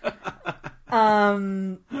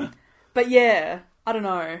 But yeah, I don't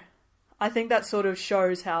know. I think that sort of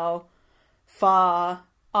shows how far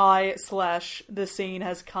the scene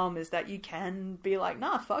has come, is that you can be like,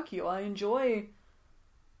 nah, fuck you, I enjoy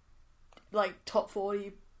like top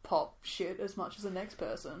 40 pop shit as much as the next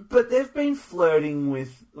person. But they've been flirting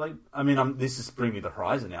with, like, I mean, this is Bring Me the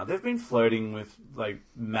Horizon now. They've been flirting with, like,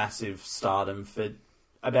 massive stardom for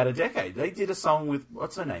about a decade. They did a song with,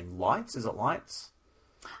 what's her name? Lights? Is it Lights?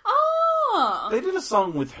 Oh! They did a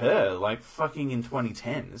song with her, like, fucking in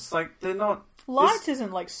 2010. It's like, they're not... Lights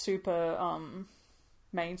isn't, like, super,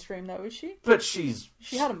 mainstream, though, is she? But she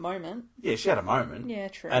had a moment. Yeah, she had a moment. Yeah,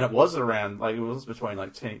 true. And it was around, like, it was between,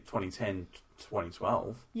 like, 2010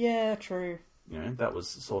 2012. Yeah, true. You know, that was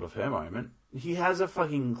sort of her moment. He has a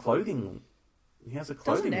fucking clothing... He has a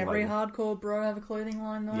clothing Doesn't every label. hardcore bro have a clothing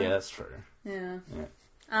line, though? Yeah, that's true. Yeah.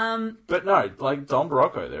 But no, like, Don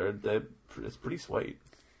Barocco, it's pretty sweet.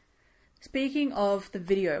 Speaking of the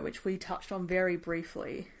video, which we touched on very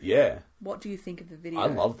briefly... Yeah. What do you think of the video? I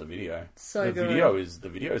love the video. So good. The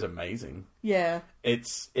video is amazing. Yeah. It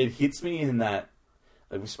hits me in that,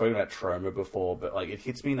 like, we've spoken about Troma before, but, like, it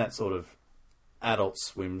hits me in that sort of Adult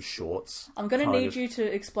Swim shorts. I'm going to need you to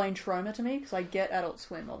explain Troma to me, because I get Adult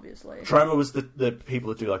Swim, obviously. Troma was the people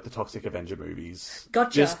that do, like, the Toxic Avenger movies.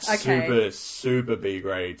 Gotcha, Just okay. super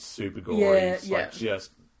B-grade, super gory. Yeah, Like,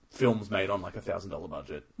 just films made on, like, $1,000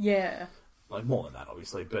 budget. Yeah. Like, more than that,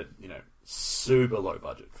 obviously, but, you know, super low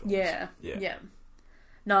budget films. Yeah.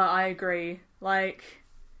 No, I agree. Like,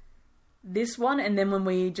 this one, and then when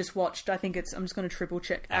we just watched, I'm just going to triple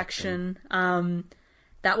check Action.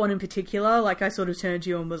 That one in particular, like, I sort of turned to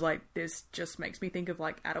you and was like, this just makes me think of,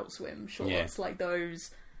 like, Adult Swim shorts. Like,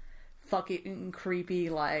 those fucking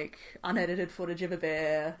creepy, like, unedited footage of a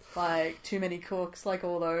bear, like, Too Many Cooks, like,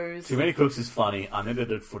 all those. Too Many Cooks is funny.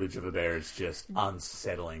 Unedited footage of a bear is just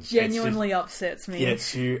unsettling. Genuinely upsets me.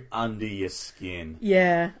 Gets you under your skin.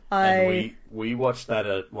 Yeah, And we watched that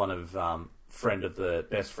at one of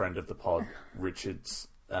best friend of the pod, Richard's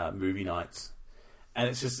movie nights. And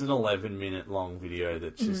it's just an 11-minute long video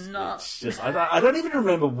that just... No. It's just... I don't even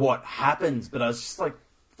remember what happens, but I was just like,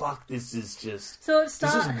 fuck, this is just... This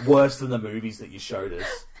is worse than the movies that you showed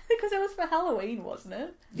us. Because it was for Halloween, wasn't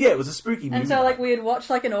it? Yeah, it was a spooky movie. And so, like, we had watched,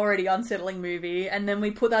 like, an already unsettling movie, and then we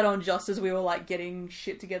put that on just as we were, like, getting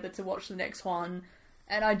shit together to watch the next one.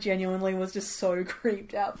 And I genuinely was just so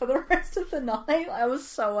creeped out for the rest of the night. I was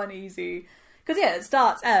so uneasy. Because, yeah, it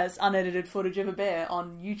starts as unedited footage of a bear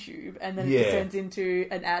on YouTube, and then it descends into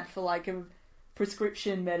an ad for, like, a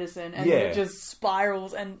prescription medicine, and then it just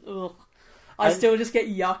spirals, and ugh. I still just get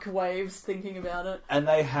yuck waves thinking about it. And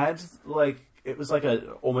they had, like, it was like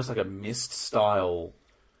almost like a Myst-style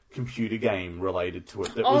computer game related to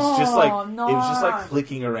it. That was just like, it was just like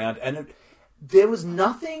clicking around, and there was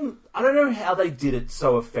nothing, I don't know how they did it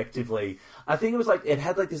so effectively. I think it was like, it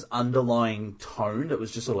had like this underlying tone that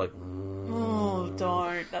was just sort of like... Oh,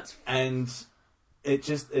 don't. That's... And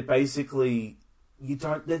it basically,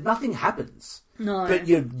 nothing happens. No. But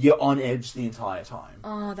you're on edge the entire time.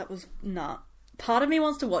 Oh, that was... Nah. Part of me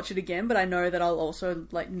wants to watch it again, but I know that I'll also,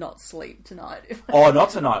 like, not sleep tonight. Not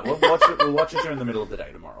tonight. We'll watch it during the middle of the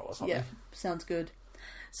day tomorrow or something. Yeah, sounds good.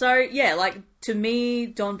 So, yeah, like, to me,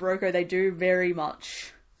 Don Broco, they do very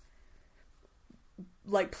much,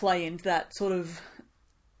 like, play into that sort of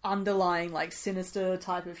underlying, like, sinister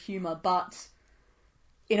type of humour, but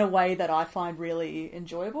in a way that I find really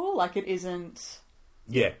enjoyable. Like, it isn't...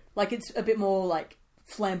 Yeah. Like, it's a bit more, like,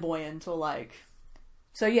 flamboyant or, like...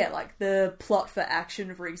 So, yeah, like, the plot for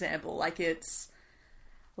Action, for example, like, it's,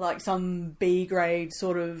 like, some B-grade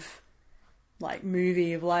sort of, like,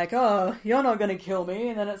 movie of, like, oh, you're not going to kill me,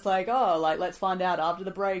 and then it's like, oh, like, let's find out after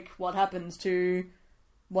the break what happens to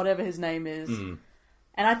whatever his name is. And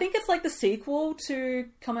I think it's, like, the sequel to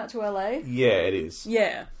Come Out to LA. Yeah, it is.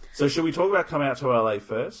 Yeah. So should we talk about Come Out to LA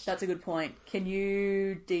first? That's a good point. Can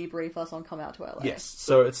you debrief us on Come Out to LA? Yes.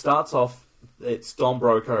 So it starts off... It's Don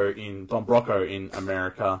Broco in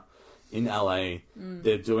America, in LA.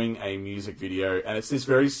 They're doing a music video, and it's this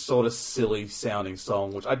very sort of silly sounding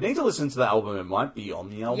song, which I'd need to listen to the album. It might be on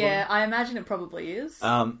the album. Yeah, I imagine it probably is.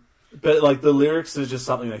 But like the lyrics are just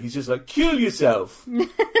something that he's just like, kill yourself.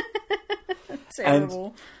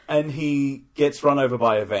 Terrible. And he gets run over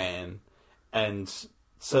by a van, and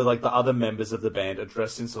so like the other members of the band are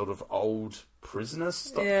dressed in sort of old prisoner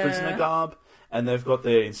garb, and they've got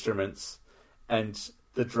their instruments. And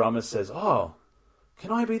the drummer says, oh, can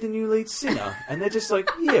I be the new lead singer? And they're just like,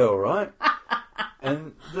 yeah, all right.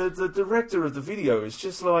 And the director of the video is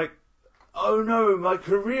just like, oh no, my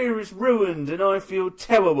career is ruined and I feel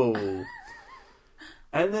terrible.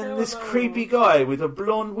 And then this creepy guy with a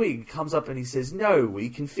blonde wig comes up and he says, "No, we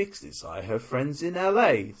can fix this. I have friends in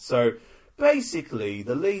LA." So basically,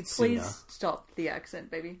 the lead singer... Please stop the accent,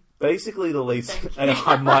 baby. Basically, the lead singer... And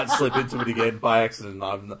I might slip into it again by accident.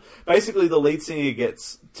 Basically, the lead singer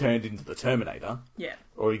gets turned into the Terminator. Yeah.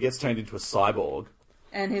 Or he gets turned into a cyborg.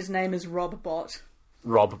 And his name is Rob Bot.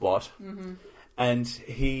 Rob Bot. Mm-hmm. And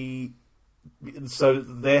he... So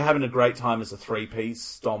they're having a great time as a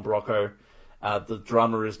three-piece. Don Brocco... the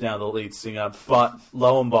drummer is now the lead singer, but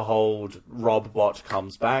lo and behold, Rob Bot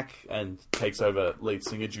comes back and takes over lead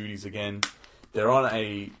singer duties again. They're on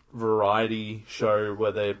a variety show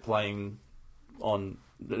where they're playing on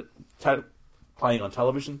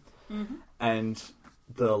television, and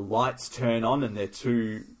the lights turn on and they're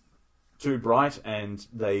too bright, and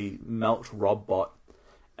they melt Rob Bot,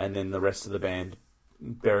 and then the rest of the band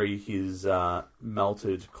bury his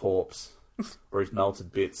melted corpse. Or his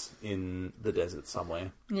melted bits in the desert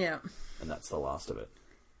somewhere. Yeah. And that's the last of it.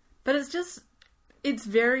 But it's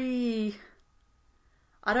very...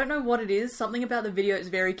 I don't know what it is. Something about the video is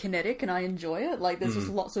very kinetic and I enjoy it. Like, there's just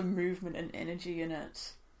lots of movement and energy in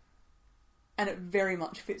it. And it very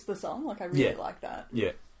much fits the song. Like, I really like that.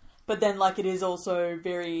 Yeah. But then, like, it is also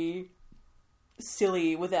very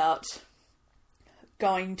silly without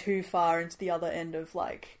going too far into the other end of,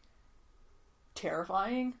 like,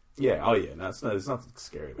 terrifying. Yeah, oh yeah, no, there's nothing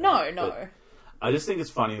scary it. about it. No. But I just think it's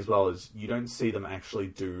funny as well is you don't see them actually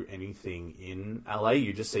do anything in LA.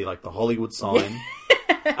 You just see like the Hollywood sign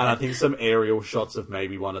and I think some aerial shots of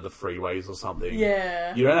maybe one of the freeways or something.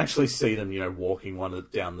 Yeah. You don't actually see them, walking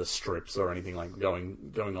down the strips or anything like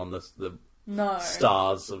going on the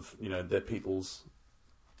stars of, their people's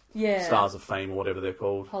stars of fame or whatever they're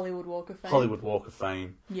called. Hollywood Walk of Fame. Hollywood Walk of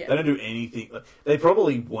Fame. Yeah. They don't do anything. They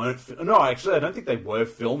probably weren't... No, actually, I don't think they were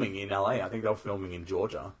filming in LA. I think they were filming in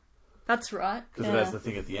Georgia. That's right. Because it has the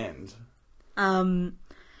thing at the end.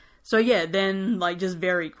 So yeah, then, like, just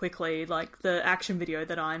very quickly, like, the action video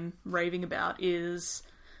that I'm raving about is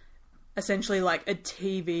essentially, like, a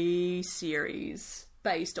TV series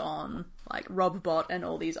based on, like, Rob Bot and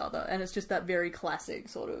all these other... And it's just that very classic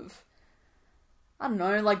sort of... I don't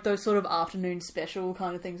know, like those sort of afternoon special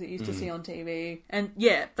kind of things that you used to see on TV. And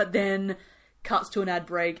yeah, but then cuts to an ad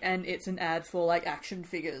break and it's an ad for like action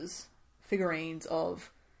figurines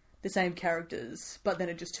of the same characters, but then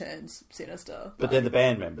it just turns sinister. But they're the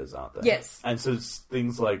band members, aren't they? Yes. And so it's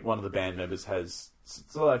things like one of the band members has,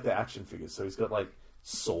 sort of like the action figures, so he's got like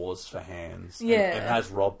saws for hands. Yeah. And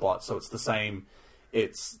has Rob Bot, so it's the same,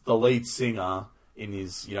 it's the lead singer in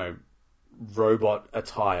his, robot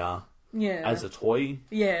attire. Yeah. As a toy.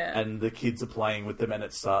 Yeah. And the kids are playing with them and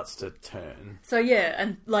it starts to turn. So yeah,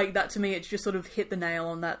 and like that to me, it's just sort of hit the nail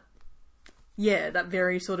on that, that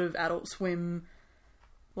very sort of Adult Swim,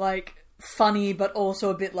 like, funny, but also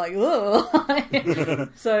a bit like, ugh.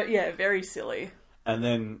 So yeah, very silly. And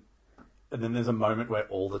then there's a moment where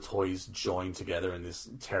all the toys join together in this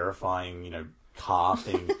terrifying, car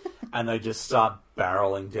thing. And they just start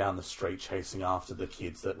barreling down the street chasing after the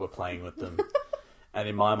kids that were playing with them. And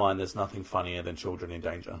in my mind, there's nothing funnier than children in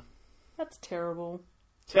danger. That's terrible.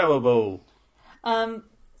 Terrible.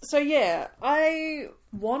 So yeah, I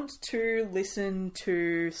want to listen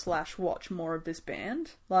to / watch more of this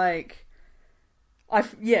band. Like, I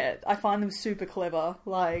find them super clever.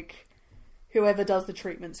 Like, whoever does the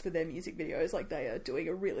treatments for their music videos, like, they are doing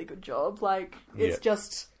a really good job. Like, it's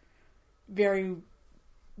just very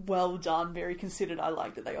well done, very considered. I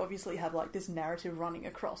like that they obviously have like this narrative running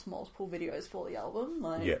across multiple videos for the album.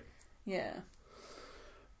 Like, yeah.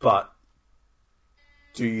 But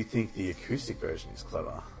do you think the acoustic version is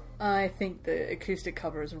clever? I think the acoustic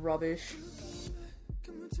cover is rubbish.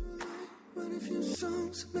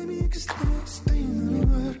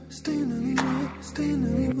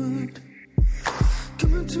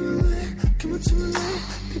 Coming to LA,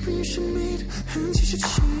 people you should meet, hands you should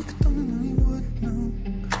shake, down in Hollywood, no,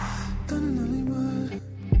 down in Hollywood.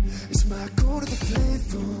 It's my go to the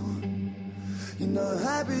faithful,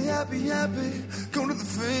 happy, go to the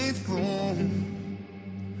faithful.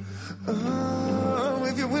 Oh,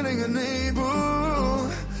 if you're willing and able,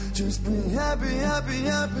 just be happy,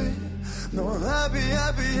 no,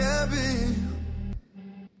 happy.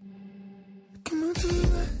 Come on to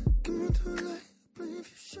LA.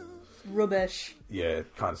 Rubbish. Yeah,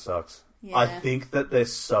 it kind of sucks. Yeah. I think that they're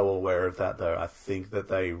so aware of that, though. I think that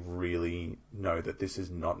they really know that this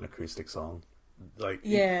is not an acoustic song. Like,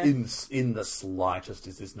 in the slightest,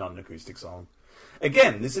 is this not an acoustic song?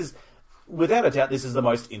 Again, this is, without a doubt, this is the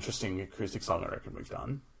most interesting acoustic song I reckon we've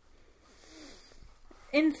done.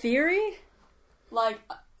 In theory, like,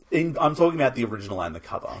 I'm talking about the original and the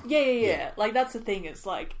cover. Yeah. Like, that's the thing. It's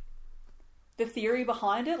like the theory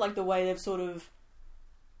behind it, like the way they've sort of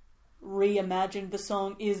reimagined the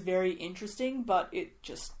song is very interesting, but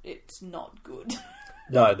it's not good.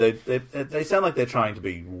 No, they sound like they're trying to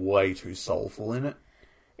be way too soulful in it.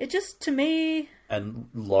 It just, to me... And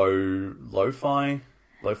lo-fi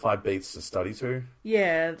beats to study to.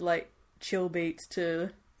 Yeah, like chill beats to...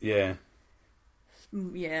 Yeah.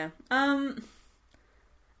 Yeah.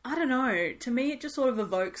 I don't know. To me, it just sort of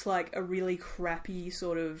evokes like a really crappy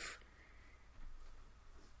sort of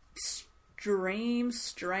strain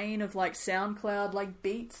of like SoundCloud like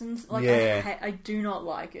beats and like I do not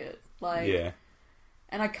like it. Like, yeah.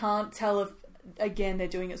 And I can't tell if again they're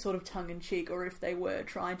doing it sort of tongue in cheek or if they were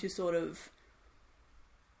trying to sort of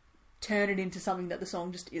turn it into something that the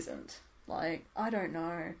song just isn't. Like, I don't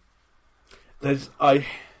know.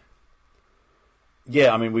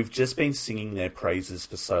 Yeah, I mean, we've just been singing their praises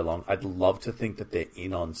for so long. I'd love to think that they're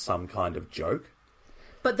in on some kind of joke.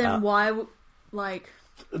 But then why, like...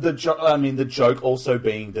 The joke also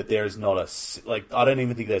being that there is not I don't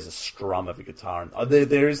even think there's a strum of a guitar.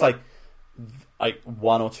 There is, like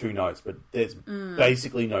one or two notes, but there's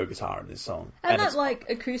basically no guitar in this song. And that, like,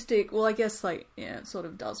 acoustic... Well, I guess, like, yeah, it sort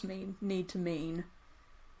of does need to mean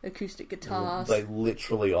acoustic guitars. They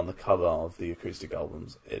literally, on the cover of the acoustic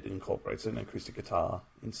albums, it incorporates an acoustic guitar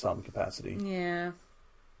in some capacity. Yeah.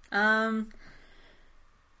 I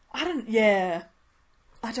don't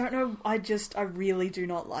know. I really do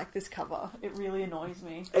not like this cover. It really annoys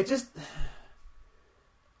me.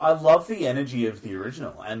 I love the energy of the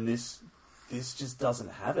original, and this just doesn't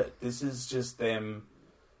have it. This is just them...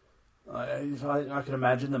 I can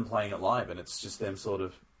imagine them playing it live, and it's just them sort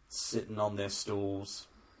of sitting on their stools,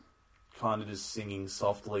 kind of just singing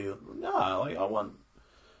softly. No, like, I want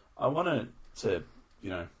it to,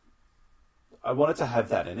 I want it to have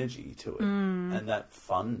that energy to it and that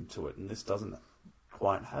fun to it, and this doesn't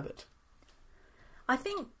quite have it. I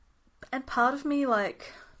think, and part of me,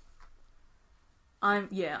 like,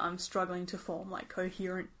 I'm struggling to form, like,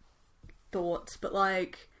 coherent thoughts, but,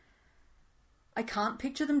 like, I can't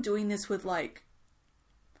picture them doing this with, like,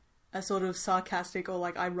 a sort of sarcastic or,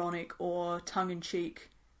 like, ironic or tongue-in-cheek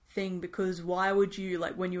thing, because why would you,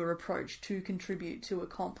 like, when you were approached to contribute to a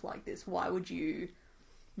comp like this, why would you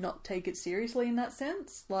not take it seriously in that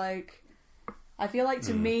sense? Like, I feel like,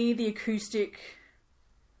 to me, the acoustic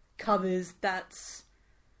covers, that's...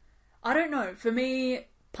 I don't know. For me,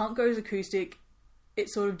 Punk Goes Acoustic, it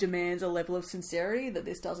sort of demands a level of sincerity that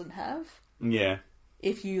this doesn't have. Yeah.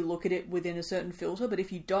 If you look at it within a certain filter, but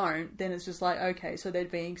if you don't, then it's just like, okay, so they're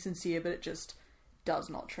being sincere, but it just does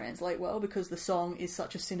not translate well, because the song is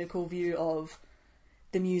such a cynical view of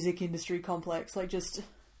the music industry complex, like, just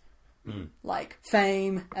like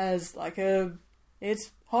fame as like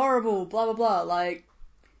it's horrible, blah blah blah, like,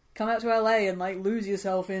 come out to LA and, like, lose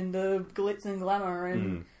yourself in the glitz and glamour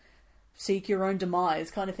and seek your own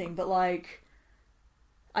demise kind of thing. But, like,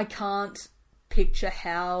 I can't picture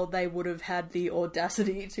how they would have had the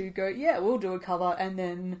audacity to go, yeah, we'll do a cover, and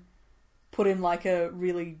then put in, like, a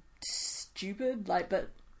really stupid, like, but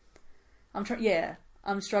I'm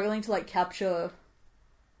struggling to, like, capture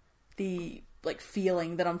the, like,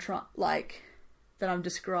 feeling that I'm that I'm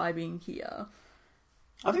describing here.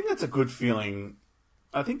 I think that's a good feeling.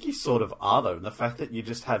 I think you sort of are, though, the fact that you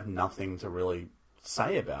just have nothing to really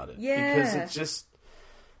say about it. Yeah. Because it's just...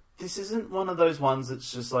 This isn't one of those ones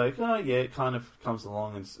that's just like, oh, yeah, it kind of comes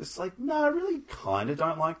along. And it's like, no, I really kind of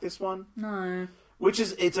don't like this one. No.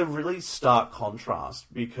 It's a really stark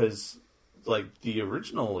contrast, because, like, the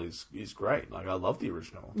original is great. Like, I love the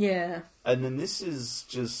original. Yeah. And then this is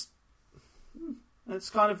just... It's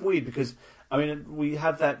kind of weird, because, I mean, we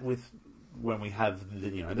have that with... When we have,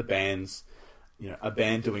 the bands... a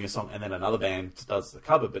band doing a song and then another band does the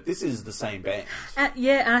cover, but this is the same band. And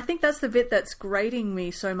I think that's the bit that's grating me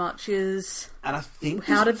so much is... And I think...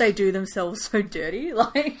 How did they do themselves so dirty?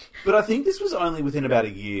 Like... But I think this was only within about a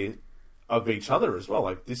year of each other as well.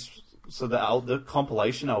 Like, this... So the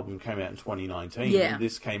compilation album came out in 2019. Yeah. And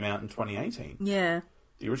this came out in 2018. Yeah.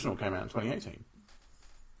 The original came out in 2018.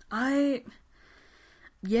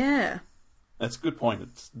 Yeah. That's a good point.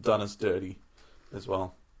 It's done us dirty as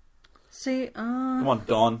well. See, Come on,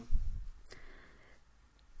 Don.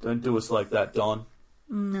 Don't do us like that, Don.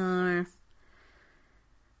 No.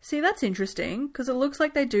 See, that's interesting, because it looks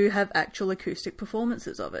like they do have actual acoustic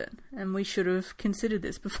performances of it, and we should have considered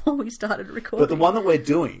this before we started recording. But the one that we're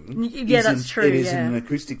doing... Yeah, that's true, It is in an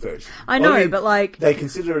acoustic version. I know, but like... They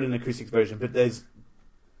consider it an acoustic version, but there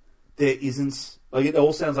isn't... Like, it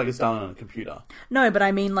all sounds like it's done on a computer. No, but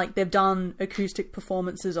I mean, like, they've done acoustic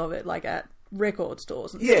performances of it, like, at record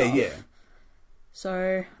stores and Yeah, stuff. yeah.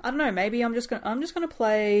 So I don't know. Maybe I'm just gonna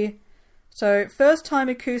play. So first time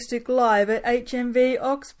acoustic live at HMV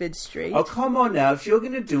Oxford Street. Oh, come on now! If you're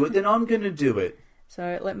going to do it, then I'm going to do it.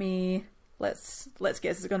 So let's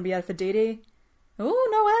guess it's gonna be ad for DD.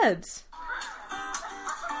 Oh, no ads.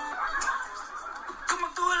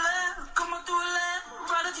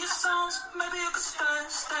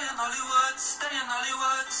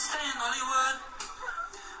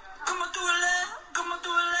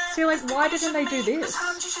 See, like, why didn't they do this?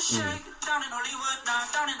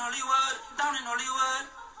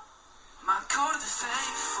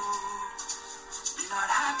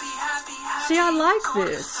 See, I like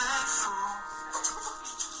this.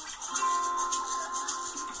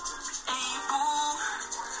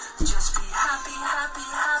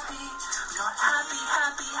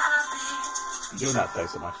 I'm doing that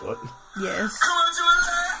face at my foot. Yes.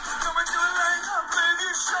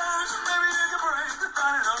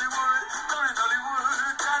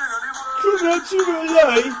 Come out to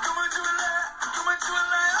LA.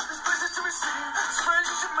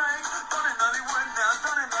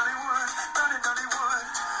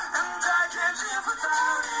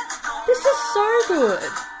 This is so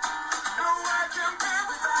good.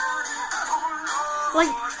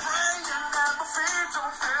 Like,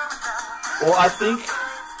 Well, I think...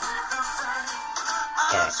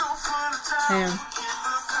 hang on.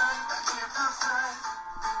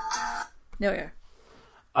 There we go.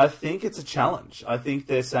 I think it's a challenge. I think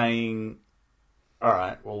they're saying, all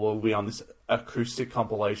right, well, we'll be on this acoustic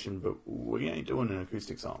compilation, but we ain't doing an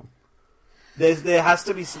acoustic song. It has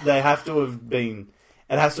to have been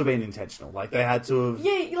intentional. Like, they had to have...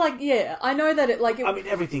 Yeah, I know that it, I mean,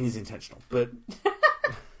 everything is intentional, but...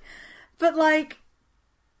 But, like,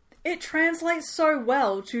 it translates so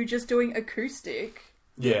well to just doing acoustic.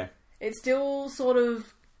 Yeah. It still sort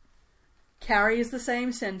of carries the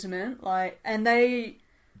same sentiment, like, and they...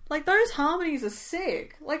 Like, those harmonies are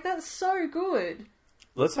sick. Like, that's so good.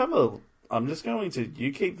 Let's have a... I'm just going to...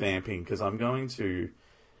 You keep vamping, because I'm going to...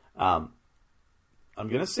 I'm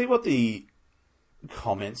going to see what the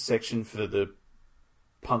comments section for the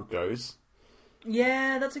Punk Goes...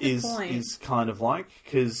 Yeah, that's a good point. Is kind of like,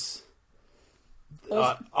 because...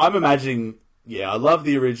 I'm imagining... Yeah, I love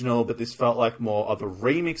the original, but this felt like more of a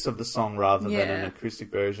remix of the song rather than an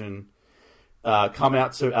acoustic version. Come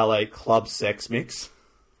Out to LA Club Sex Mix.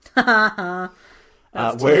 Where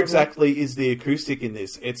exactly is the acoustic in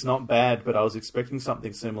this? It's not bad, but I was expecting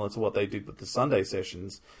something similar to what they did with the Sunday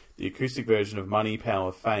sessions. The acoustic version of Money,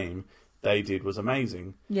 Power, Fame they did was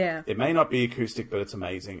amazing. Yeah. It may not be acoustic, but it's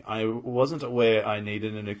amazing. I wasn't aware I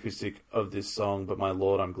needed an acoustic of this song, but my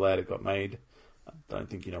lord, I'm glad it got made. I don't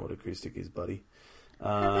think you know what acoustic is, buddy.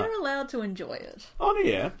 They're allowed to enjoy it. Oh,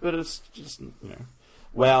 yeah, but it's just,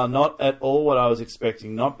 Wow, not at all what I was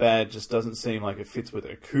expecting. Not bad, just doesn't seem like it fits with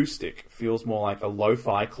acoustic. Feels more like a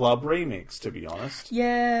lo-fi club remix, to be honest.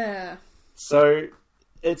 Yeah. So,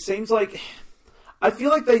 it seems like... I feel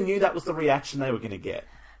like they knew that was the reaction they were going to get.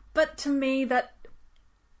 But to me, that...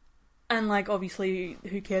 And, like, obviously,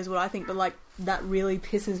 who cares what I think, but, like, that really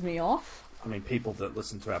pisses me off. I mean, people that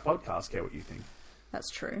listen to our podcast care what you think. That's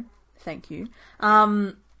true. Thank you.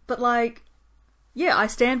 But, like... Yeah, I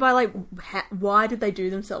stand by, like, why did they do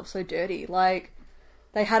themselves so dirty? Like,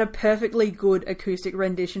 they had a perfectly good acoustic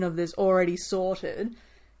rendition of this already sorted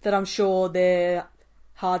that I'm sure their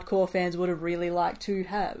hardcore fans would have really liked to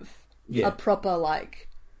have a proper, like,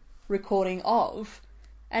 recording of.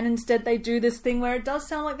 And instead they do this thing where it does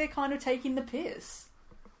sound like they're kind of taking the piss,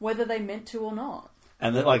 whether they meant to or not.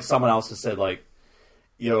 And then, like, someone else has said, like,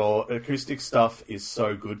 your acoustic stuff is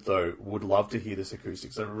so good, though. Would love to hear this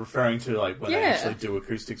acoustic. So referring to, like, when they actually do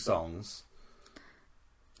acoustic songs.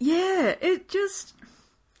 Yeah, it just...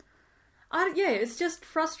 it's just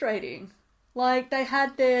frustrating. Like, they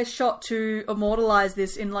had their shot to immortalise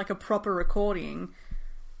this in, like, a proper recording.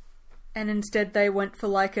 And instead they went for,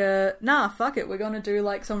 like, nah, fuck it, we're gonna do,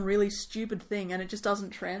 like, some really stupid thing, and it just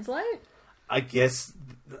doesn't translate. I guess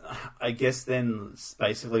then,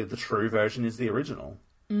 basically, the true version is the original.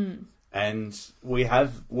 Mm. And we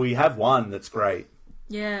have one that's great.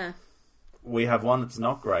 Yeah. We have one that's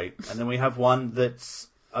not great, and then we have one that's...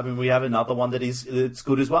 I mean, we have another one that's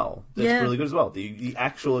good as well. That's really good as well. The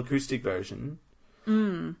actual acoustic version.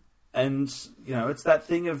 Mm. And, it's that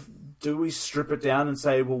thing of, do we strip it down and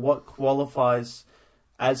say, well, what qualifies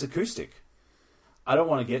as acoustic? I don't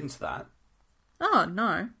want to get into that. Oh,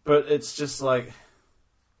 no. But it's just like,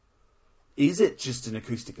 is it just an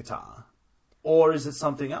acoustic guitar? Or is it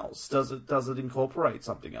something else? Does it incorporate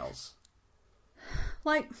something else?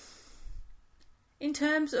 Like, in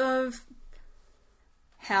terms of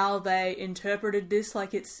how they interpreted this.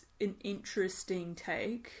 Like, it's an interesting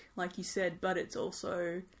take, like you said, but it's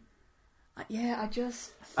also... I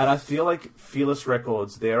just... And I feel like Fearless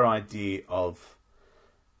Records, their idea of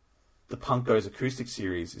the Punk Goes acoustic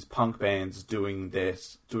series is punk bands doing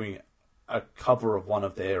a cover of one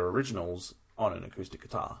of their originals on an acoustic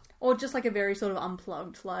guitar. Or just like a very sort of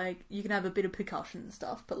unplugged, like, you can have a bit of percussion and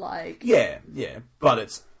stuff, but like... Yeah, but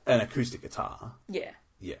it's an acoustic guitar. Yeah.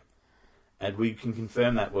 Yeah. And we can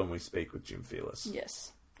confirm that when we speak with Jim Fearless.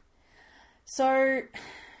 Yes. So...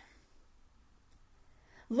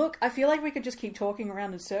 Look, I feel like we could just keep talking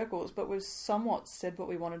around in circles, but we've somewhat said what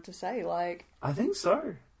we wanted to say, like... I think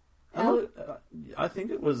so. I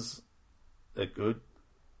think it was a good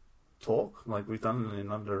talk. Like, we've done it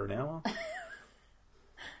in under an hour.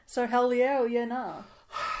 So, hell yeah or yeah nah?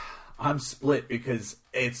 I'm split because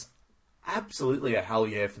it's absolutely a hell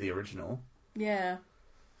yeah for the original. Yeah.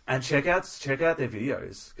 And check out their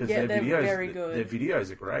videos. Because they're videos, very good. Their videos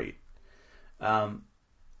are great.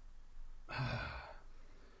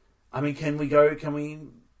 I mean, can we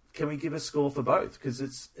give a score for both? Because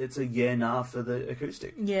it's a yeah nah for the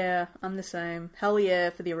acoustic. Yeah, I'm the same. Hell yeah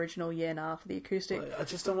for the original, yeah nah for the acoustic. I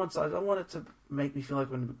just don't want it to make me feel like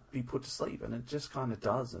I'm going to be put to sleep, and it just kind of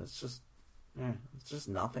does, and it's just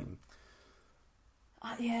nothing.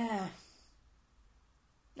 Yeah.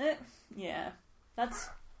 Yeah. That's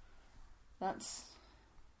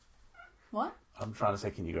what? I'm trying to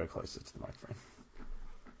say, can you go closer to the microphone?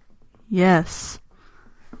 Yes.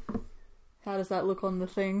 How does that look on the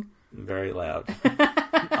thing? Very loud.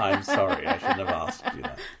 I'm sorry, I shouldn't have asked you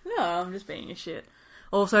that. No, I'm just being a shit.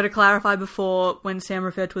 Also, to clarify, before, when Sam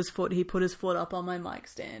referred to his foot, he put his foot up on my mic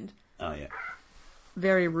stand. Oh, yeah.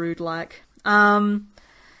 Very rude-like.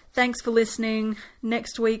 Thanks for listening.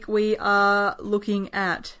 Next week we are looking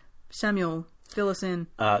at... Samuel, fill us in.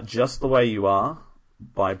 Just the Way You Are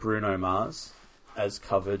by Bruno Mars, as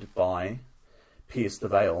covered by Pierce the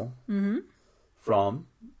Veil from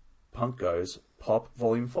Punk Goes Pop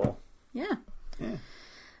Volume 4. Yeah.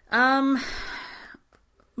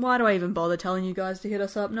 Why do I even bother telling you guys to hit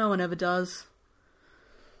us up? No one ever does.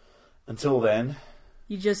 Until then...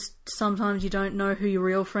 Sometimes you don't know who your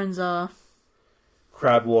real friends are.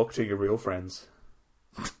 Crab walk to your real friends.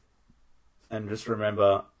 And just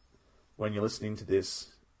remember, when you're listening to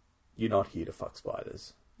this, you're not here to fuck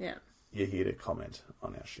spiders. Yeah. You're here to comment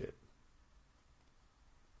on our shit.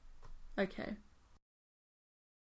 Okay.